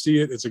get to see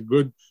it.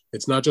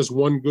 It's not just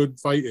one good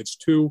fight, it's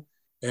two.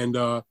 And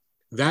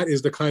that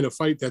is the kind of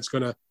fight that's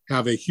going to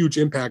have a huge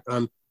impact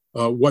on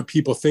what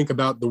people think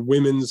about the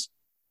women's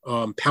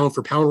pound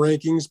for pound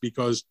rankings,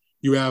 because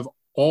you have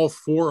all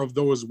four of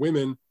those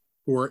women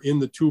who are in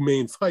the two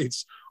main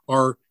fights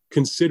are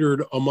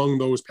considered among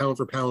those pound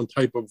for pound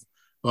type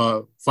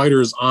of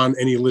fighters on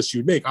any list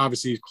you'd make.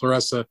 Obviously,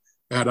 Claressa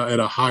at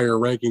a higher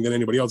ranking than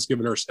anybody else,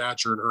 given her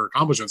stature and her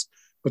accomplishments.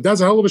 But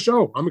that's a hell of a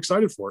show. I'm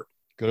excited for it.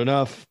 Good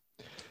enough.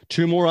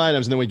 Two more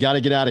items, and then we got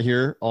to get out of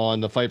here on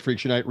the Fight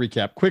Freaks Unite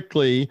recap.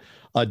 Quickly,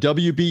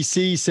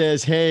 WBC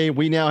says, hey,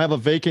 we now have a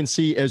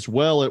vacancy as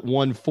well at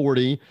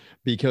 140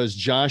 because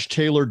Josh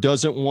Taylor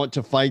doesn't want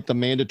to fight the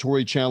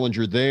mandatory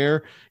challenger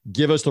there.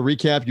 Give us the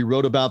recap. You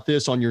wrote about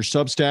this on your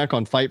Substack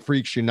on Fight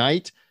Freaks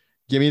Unite.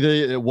 Give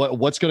me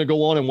what's going to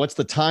go on and what's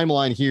the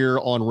timeline here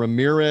on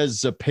Ramirez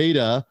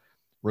Zepeda,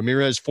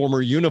 Ramirez,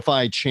 former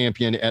unified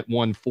champion at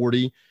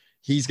 140.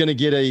 He's going to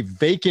get a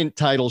vacant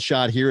title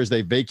shot here as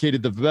they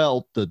vacated the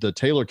belt, the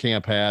Taylor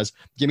camp has.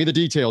 Give me the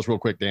details real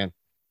quick, Dan.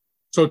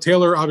 So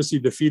Taylor obviously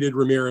defeated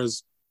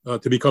Ramirez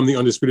to become the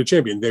undisputed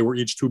champion. They were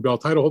each two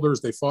belt title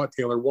holders. They fought.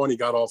 Taylor won. He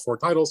got all four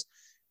titles.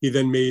 He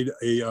then made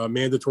a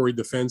mandatory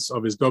defense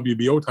of his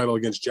WBO title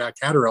against Jack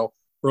Catterall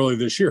earlier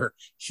this year.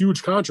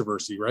 Huge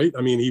controversy, right?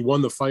 I mean, he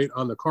won the fight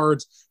on the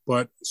cards,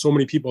 but so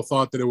many people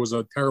thought that it was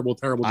a terrible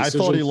decision. I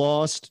thought he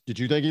lost. Did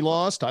you think he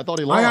lost? I thought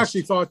he lost. I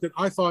actually thought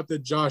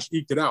that Josh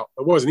eked it out.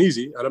 It wasn't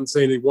easy. I'm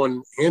saying he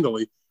won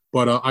handily,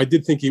 but I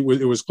did think it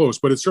was close.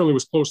 But it certainly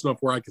was close enough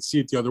where I could see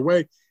it the other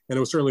way, and it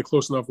was certainly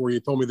close enough where you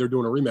told me they're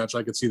doing a rematch.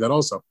 I could see that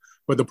also.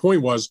 But the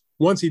point was,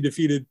 once he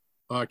defeated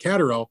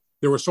Catterall,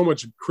 there was so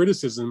much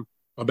criticism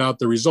about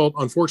the result.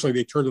 Unfortunately,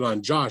 they turned it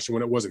on Josh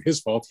when it wasn't his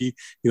fault. He,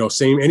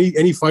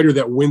 any fighter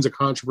that wins a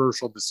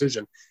controversial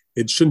decision,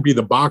 it shouldn't be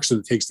the boxer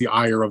that takes the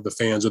ire of the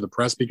fans or the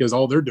press, because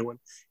all they're doing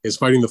is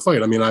fighting the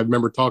fight. I mean, I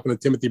remember talking to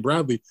Timothy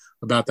Bradley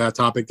about that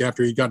topic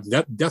after he got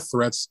death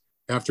threats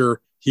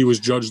after he was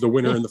judged the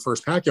winner in the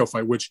first Pacquiao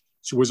fight, which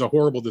was a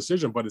horrible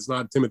decision, but it's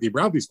not Timothy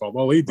Bradley's fault.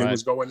 All he did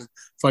was go in and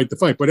fight the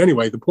fight. But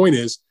anyway, the point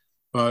is,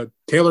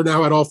 Taylor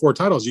now had all four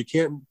titles. You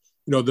can't,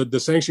 the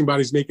sanctioning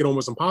bodies make it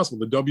almost impossible.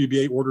 The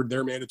WBA ordered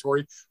their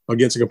mandatory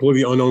against a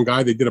completely unknown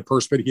guy. They did a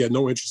purse bid. He had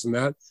no interest in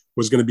that,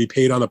 was going to be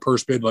paid on a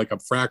purse bid, like a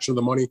fraction of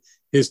the money.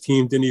 His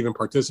team didn't even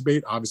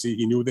participate. Obviously,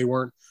 he knew they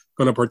weren't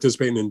going to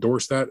participate and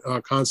endorse that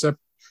concept.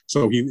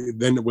 So he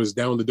then was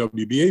down the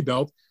WBA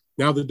belt.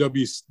 Now the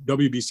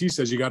WBC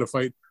says you got to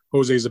fight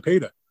Jose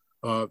Zepeda.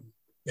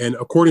 And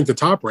according to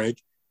Top Rank,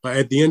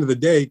 at the end of the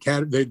day,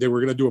 they were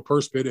going to do a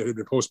purse bid. It had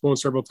been postponed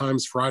several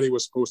times. Friday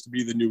was supposed to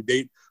be the new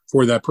date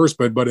for that purse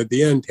bid. But at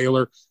the end,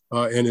 Taylor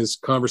and his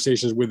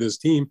conversations with his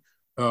team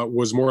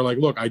was more like,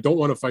 look, I don't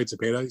want to fight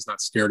Zepeda. He's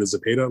not scared of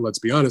Zepeda, let's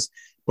be honest.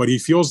 But he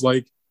feels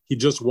like he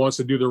just wants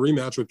to do the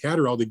rematch with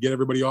Catterall to get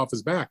everybody off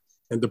his back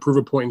and to prove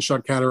a point and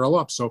shut Catterall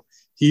up. So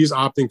he's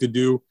opting to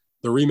do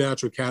the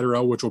rematch with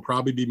Catterall, which will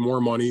probably be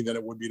more money than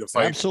it would be to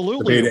fight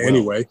Zepeda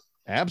anyway.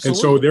 Absolutely. And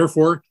so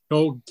therefore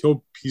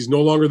he's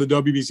no longer the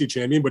WBC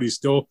champion, but he's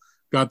still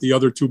got the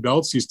other two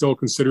belts. He's still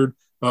considered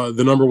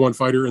the number one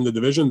fighter in the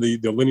division, the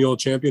lineal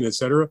champion,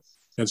 etc.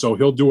 And so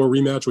he'll do a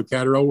rematch with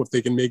Catterall if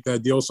they can make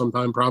that deal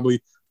sometime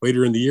probably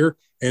later in the year.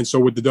 And so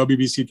with the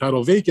WBC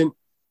title vacant,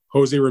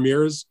 Jose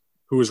Ramirez,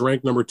 who is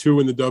ranked number 2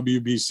 in the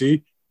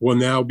WBC, will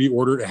now be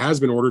ordered, has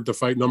been ordered to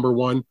fight number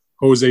 1,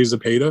 Jose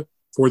Zepeda,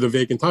 for the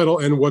vacant title.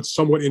 And what's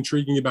somewhat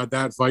intriguing about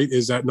that fight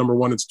is that number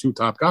 1, it's 2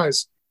 top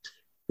guys.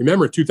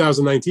 Remember,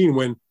 2019,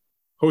 when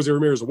Jose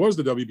Ramirez was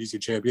the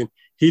WBC champion,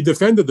 he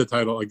defended the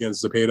title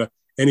against Zepeda,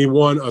 and he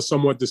won a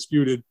somewhat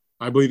disputed,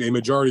 I believe, a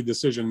majority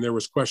decision. There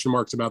was question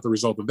marks about the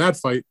result of that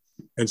fight.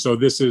 And so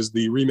this is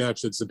the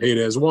rematch that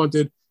Zepeda has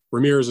wanted.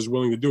 Ramirez is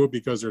willing to do it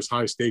because there's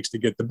high stakes to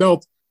get the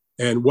belt.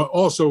 And what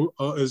also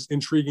is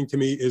intriguing to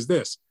me is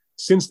this.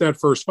 Since that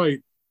first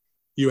fight,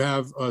 you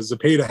have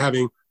Zepeda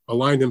having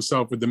aligned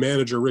himself with the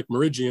manager, Rick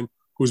Meridian,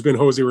 who's been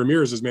Jose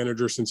Ramirez's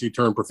manager since he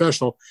turned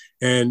professional.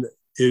 And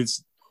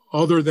it's,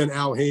 other than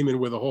Al Heyman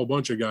with a whole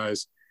bunch of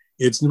guys,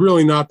 it's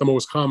really not the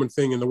most common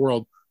thing in the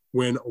world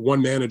when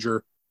one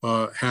manager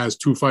has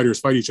 2 fighters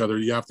fight each other.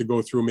 You have to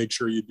go through, make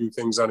sure you do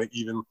things on an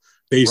even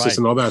basis, right,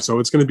 and all that. So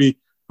it's going to be,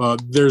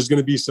 there's going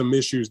to be some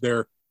issues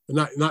there,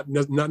 not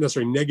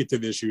necessarily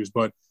negative issues,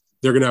 but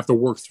they're going to have to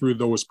work through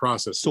those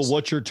processes. So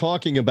what you're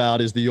talking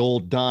about is the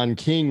old Don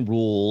King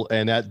rule,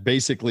 and that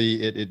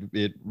basically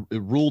it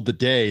ruled the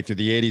day through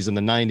the 80s and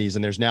the 90s.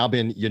 And there's now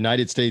been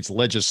United States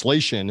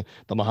legislation,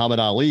 the Muhammad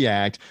Ali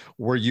Act,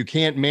 where you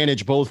can't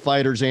manage both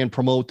fighters and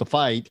promote the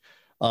fight,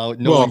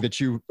 knowing that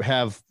you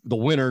have the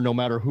winner no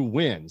matter who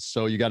wins.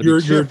 So you got to be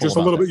careful. You're just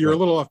a little bit. You're a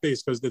little off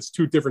base because it's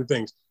 2 different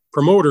things.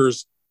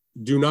 Promoters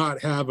do not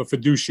have a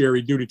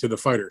fiduciary duty to the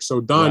fighter. So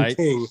Don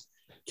King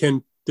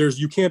can.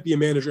 You can't be a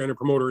manager and a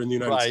promoter in the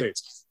United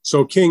States.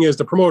 So King, as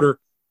the promoter,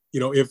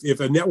 if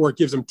a network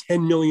gives him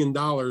 $10 million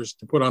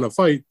to put on a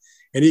fight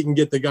and he can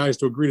get the guys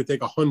to agree to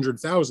take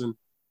 100,000,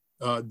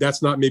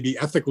 that's not maybe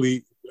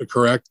ethically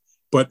correct,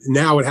 but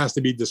now it has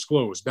to be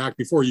disclosed. Back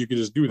before, you could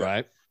just do that.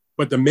 Right.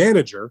 But the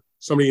manager,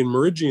 somebody in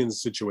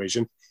Meridian's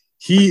situation,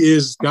 he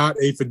is got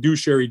a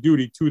fiduciary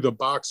duty to the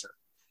boxer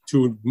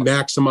to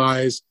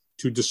maximize,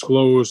 to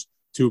disclose,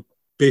 to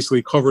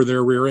basically cover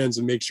their rear ends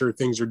and make sure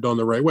things are done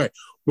the right way.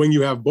 When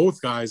you have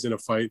both guys in a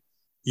fight,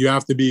 you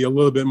have to be a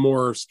little bit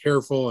more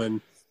careful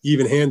and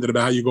even-handed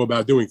about how you go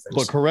about doing things.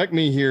 But correct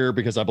me here,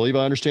 because I believe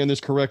I understand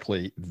this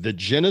correctly. The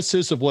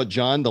genesis of what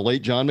the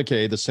late John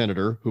McKay, the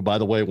senator, who, by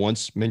the way,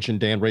 once mentioned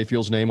Dan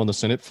Rayfield's name on the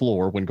Senate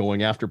floor when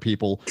going after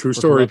people for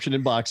corruption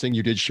in boxing.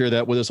 You did share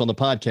that with us on the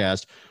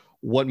podcast.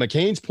 What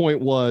McCain's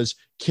point was,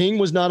 King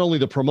was not only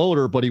the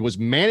promoter, but he was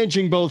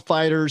managing both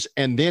fighters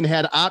and then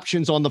had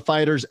options on the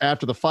fighters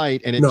after the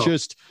fight. And it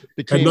just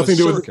became a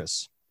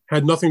circus.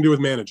 Had nothing to do with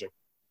managing.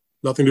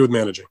 Nothing to do with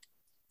managing.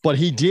 But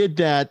he did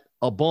that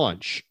a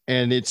bunch,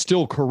 and it's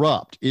still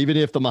corrupt. Even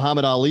if the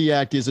Muhammad Ali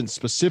Act isn't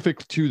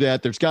specific to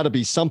that, there's got to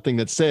be something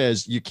that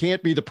says you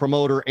can't be the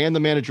promoter and the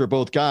manager of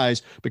both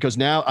guys, because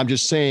now I'm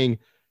just saying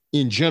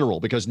in general,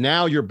 because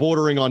now you're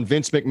bordering on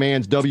Vince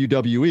McMahon's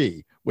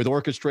WWE with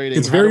orchestrating.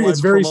 It's very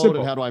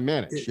simple. And how do I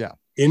manage? Yeah.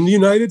 In the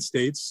United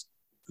States,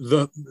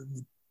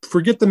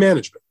 forget the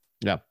management.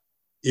 Yeah.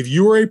 If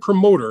you are a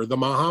promoter, the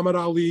Muhammad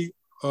Ali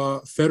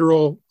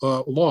federal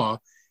law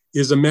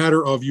is a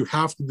matter of you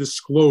have to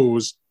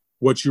disclose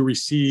what you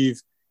receive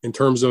in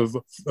terms of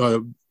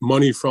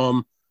money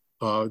from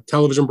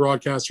television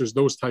broadcasters,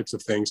 those types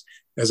of things,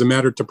 as a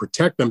matter to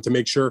protect them, to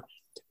make sure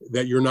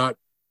that you're not,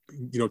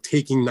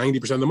 taking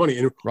 90% of the money.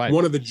 And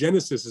one of the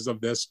genesis of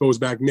this goes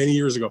back many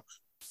years ago.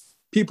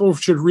 People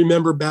should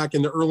remember back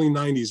in the early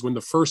 90s when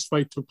the first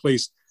fight took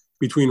place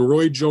between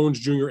Roy Jones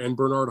Jr. and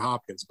Bernard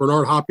Hopkins.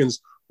 Bernard Hopkins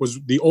was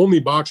the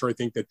only boxer, I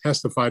think, that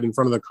testified in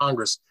front of the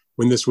Congress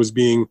when this was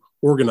being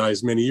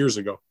organized many years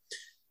ago.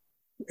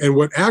 And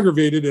what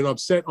aggravated and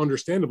upset,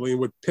 understandably,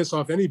 and would piss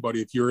off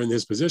anybody if you're in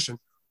his position,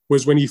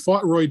 was when he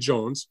fought Roy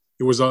Jones.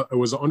 It was an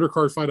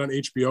undercard fight on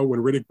HBO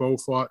when Riddick Bowe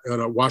fought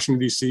at Washington,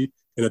 D.C.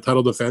 in a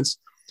title defense.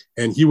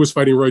 And he was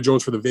fighting Roy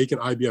Jones for the vacant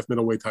IBF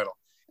middleweight title.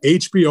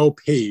 HBO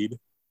paid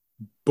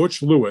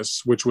Butch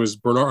Lewis, which was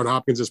Bernard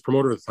Hopkins'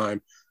 promoter at the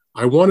time,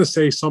 I want to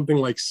say something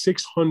like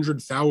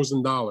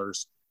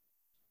 $600,000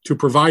 to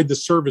provide the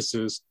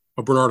services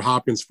of Bernard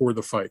Hopkins for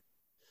the fight.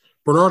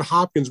 Bernard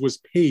Hopkins was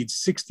paid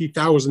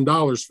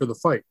 $60,000 for the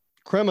fight.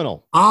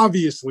 Criminal.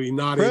 Obviously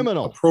not an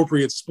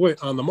appropriate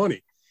split on the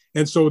money.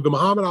 And so the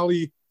Muhammad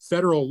Ali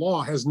federal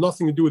law has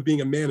nothing to do with being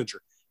a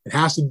manager. It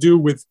has to do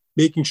with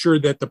making sure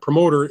that the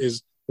promoter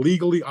is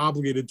legally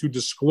obligated to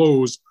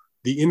disclose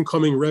the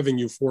incoming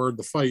revenue for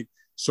the fight,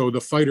 so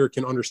the fighter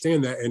can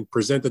understand that and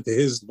present it to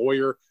his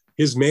lawyer,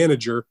 his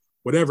manager,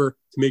 whatever,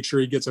 to make sure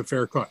he gets a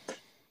fair cut.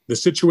 The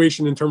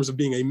situation in terms of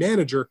being a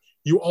manager,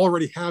 you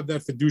already have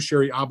that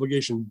fiduciary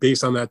obligation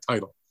based on that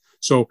title.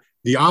 So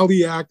the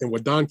Ali Act and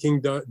what Don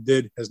King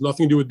did has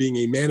nothing to do with being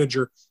a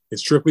manager.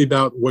 It's strictly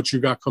about what you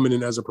got coming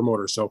in as a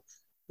promoter. So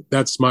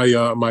that's my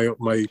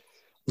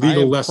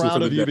legal I am lesson proud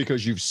for of the you day.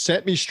 because you've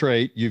set me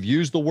straight. You've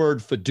used the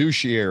word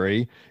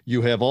fiduciary.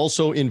 You have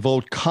also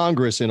invoked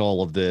Congress in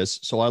all of this.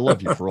 So I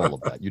love you for all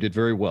of that. You did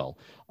very well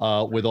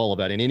with all of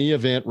that. In any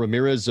event,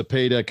 Ramirez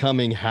Zepeda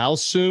coming. How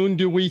soon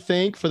do we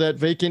think for that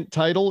vacant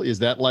title? Is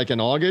that like in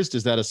August?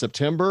 Is that a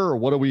September? Or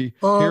what are we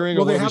hearing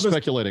or what are we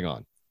speculating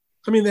on?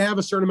 I mean, they have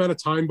a certain amount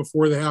of time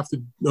before they have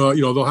to,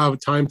 they'll have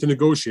time to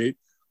negotiate,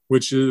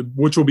 which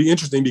will be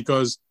interesting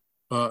because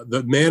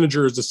the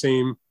manager is the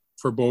same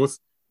for both.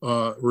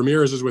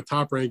 Ramirez is with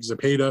Top Rank.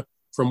 Zepeda,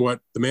 from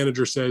what the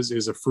manager says,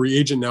 is a free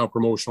agent now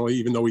promotionally,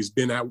 even though he's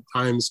been at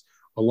times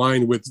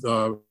aligned with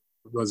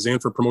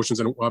Zandvoort Promotions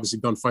and obviously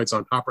done fights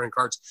on Top Rank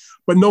cards.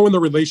 But knowing the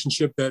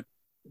relationship that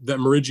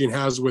Meridian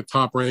has with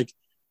Top Rank,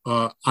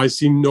 I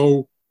see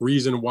no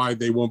reason why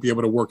they won't be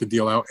able to work a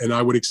deal out. And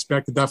I would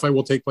expect that fight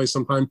will take place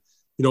sometime,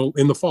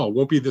 in the fall. It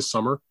won't be this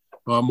summer.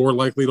 More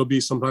likely it'll be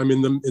sometime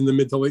in the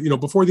mid to late,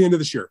 before the end of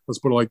this year. Let's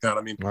put it like that.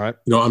 I mean, all right.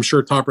 I'm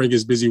sure Top Rank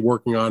is busy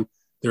working on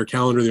their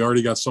calendar. They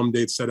already got some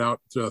dates set out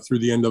through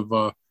the end of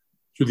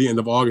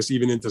August,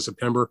 even into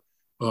September.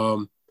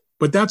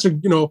 But that's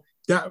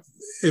that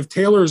if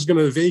Taylor is going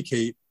to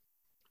vacate,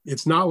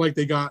 it's not like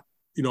they got,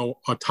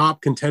 a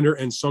top contender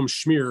and some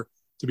schmear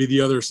to be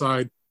the other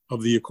side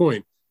of the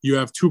coin. You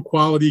have two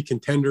quality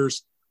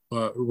contenders.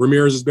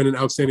 Ramirez has been an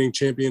outstanding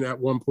champion at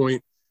one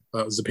point.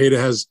 Zepeda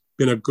has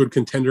been a good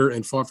contender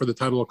and fought for the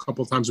title a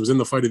couple of times. It was in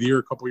the fight of the year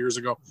a couple of years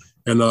ago,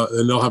 and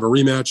they'll have a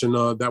rematch, and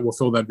that will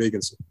fill that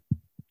vacancy.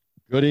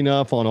 Good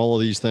enough on all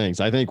of these things.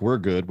 I think we're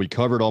good. We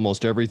covered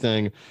almost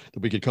everything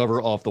that we could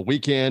cover off the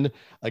weekend.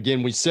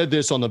 Again, we said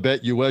this on the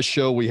Bet US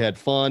show. We had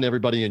fun.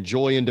 Everybody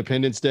enjoy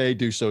Independence Day.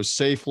 Do so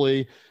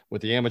safely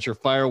with the amateur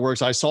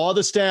fireworks. I saw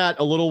the stat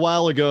a little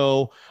while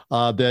ago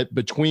that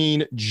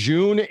between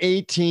June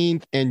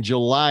 18th and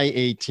July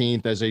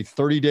 18th, as a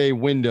 30-day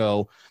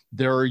window,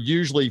 there are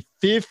usually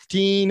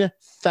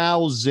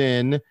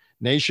 15,000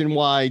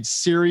 nationwide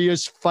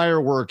serious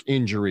firework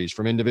injuries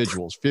from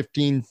individuals.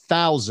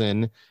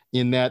 15,000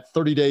 in that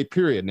 30-day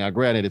period. Now,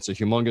 granted, it's a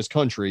humongous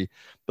country,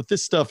 but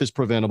this stuff is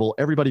preventable.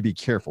 Everybody be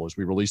careful as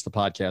we release the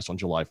podcast on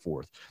July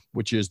 4th,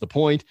 which is the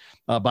point.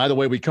 By the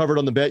way, we covered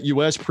on the Bet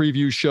US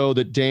preview show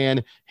that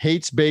Dan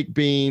hates baked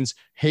beans,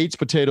 hates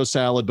potato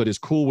salad, but is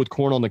cool with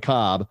corn on the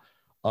cob.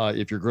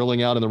 If you're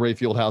grilling out in the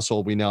Rayfield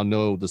household, we now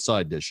know the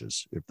side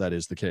dishes, if that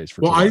is the case.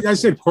 Well, I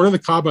said corn on the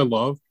cob I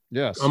love.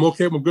 Yes. I'm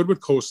okay. I'm good with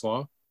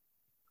coleslaw.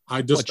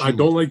 I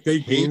don't like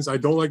baked beans. I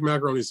don't like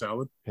macaroni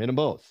salad. Hate them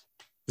both.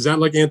 Is that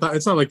like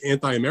it's not like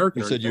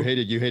anti-American. You said you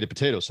hated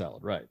potato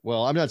salad, right?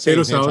 Well, I'm not saying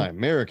it's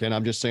anti-American.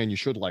 I'm just saying you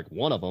should like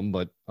one of them,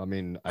 but I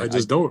mean, I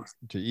just don't.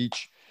 To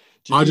each.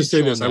 I'll just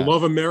say this. I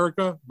love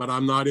America, but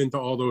I'm not into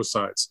all those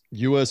sides.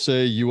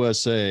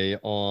 USA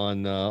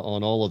on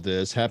all of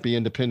this. Happy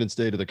Independence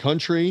Day to the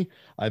country.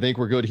 I think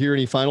we're good here.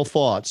 Any final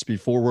thoughts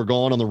before we're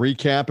gone on the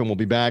recap? And we'll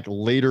be back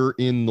later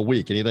in the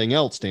week. Anything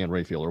else, Dan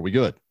Rayfield? Are we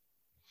good?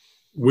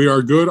 We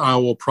are good. I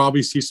will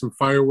probably see some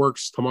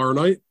fireworks tomorrow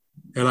night,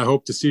 and I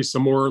hope to see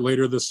some more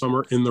later this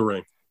summer in the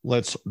ring.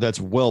 That's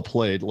well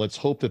played. Let's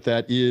hope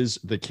that is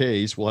the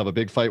case. We'll have a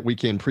big fight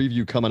weekend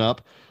preview coming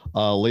up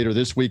later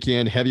this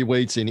weekend.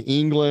 Heavyweights in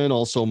England.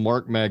 Also,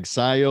 Mark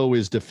Magsayo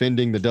is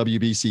defending the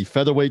WBC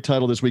featherweight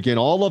title this weekend.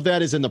 All of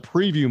that is in the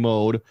preview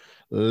mode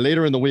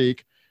later in the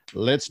week.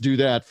 Let's do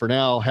that. For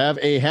now, have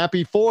a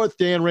happy 4th,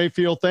 Dan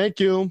Rayfield. Thank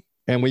you.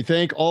 And we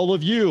thank all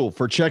of you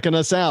for checking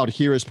us out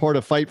here as part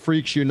of Fight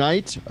Freaks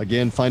Unite.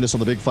 Again, find us on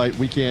the Big Fight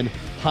Weekend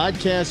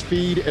podcast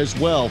feed as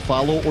well.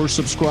 Follow or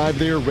subscribe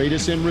there. Rate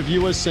us and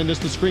review us. Send us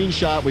the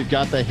screenshot. We've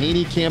got the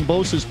Haney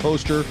Kambosos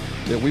poster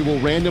that we will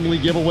randomly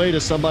give away to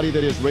somebody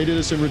that has rated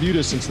us and reviewed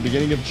us since the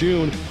beginning of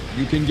June.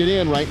 You can get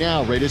in right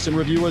now. Rate us and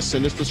review us.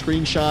 Send us the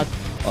screenshot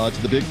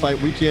to the Big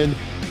Fight Weekend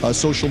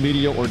social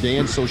media or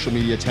Dan's social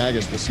media. Tag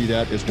us. We'll see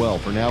that as well.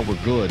 For now,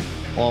 we're good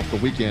off the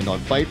weekend on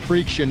Fight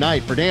Freaks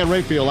Unite. For Dan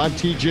Rayfield, I'm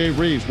TJ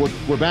Reeves.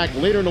 We're back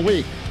later in the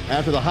week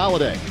after the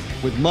holiday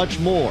with much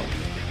more.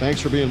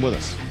 Thanks for being with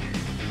us.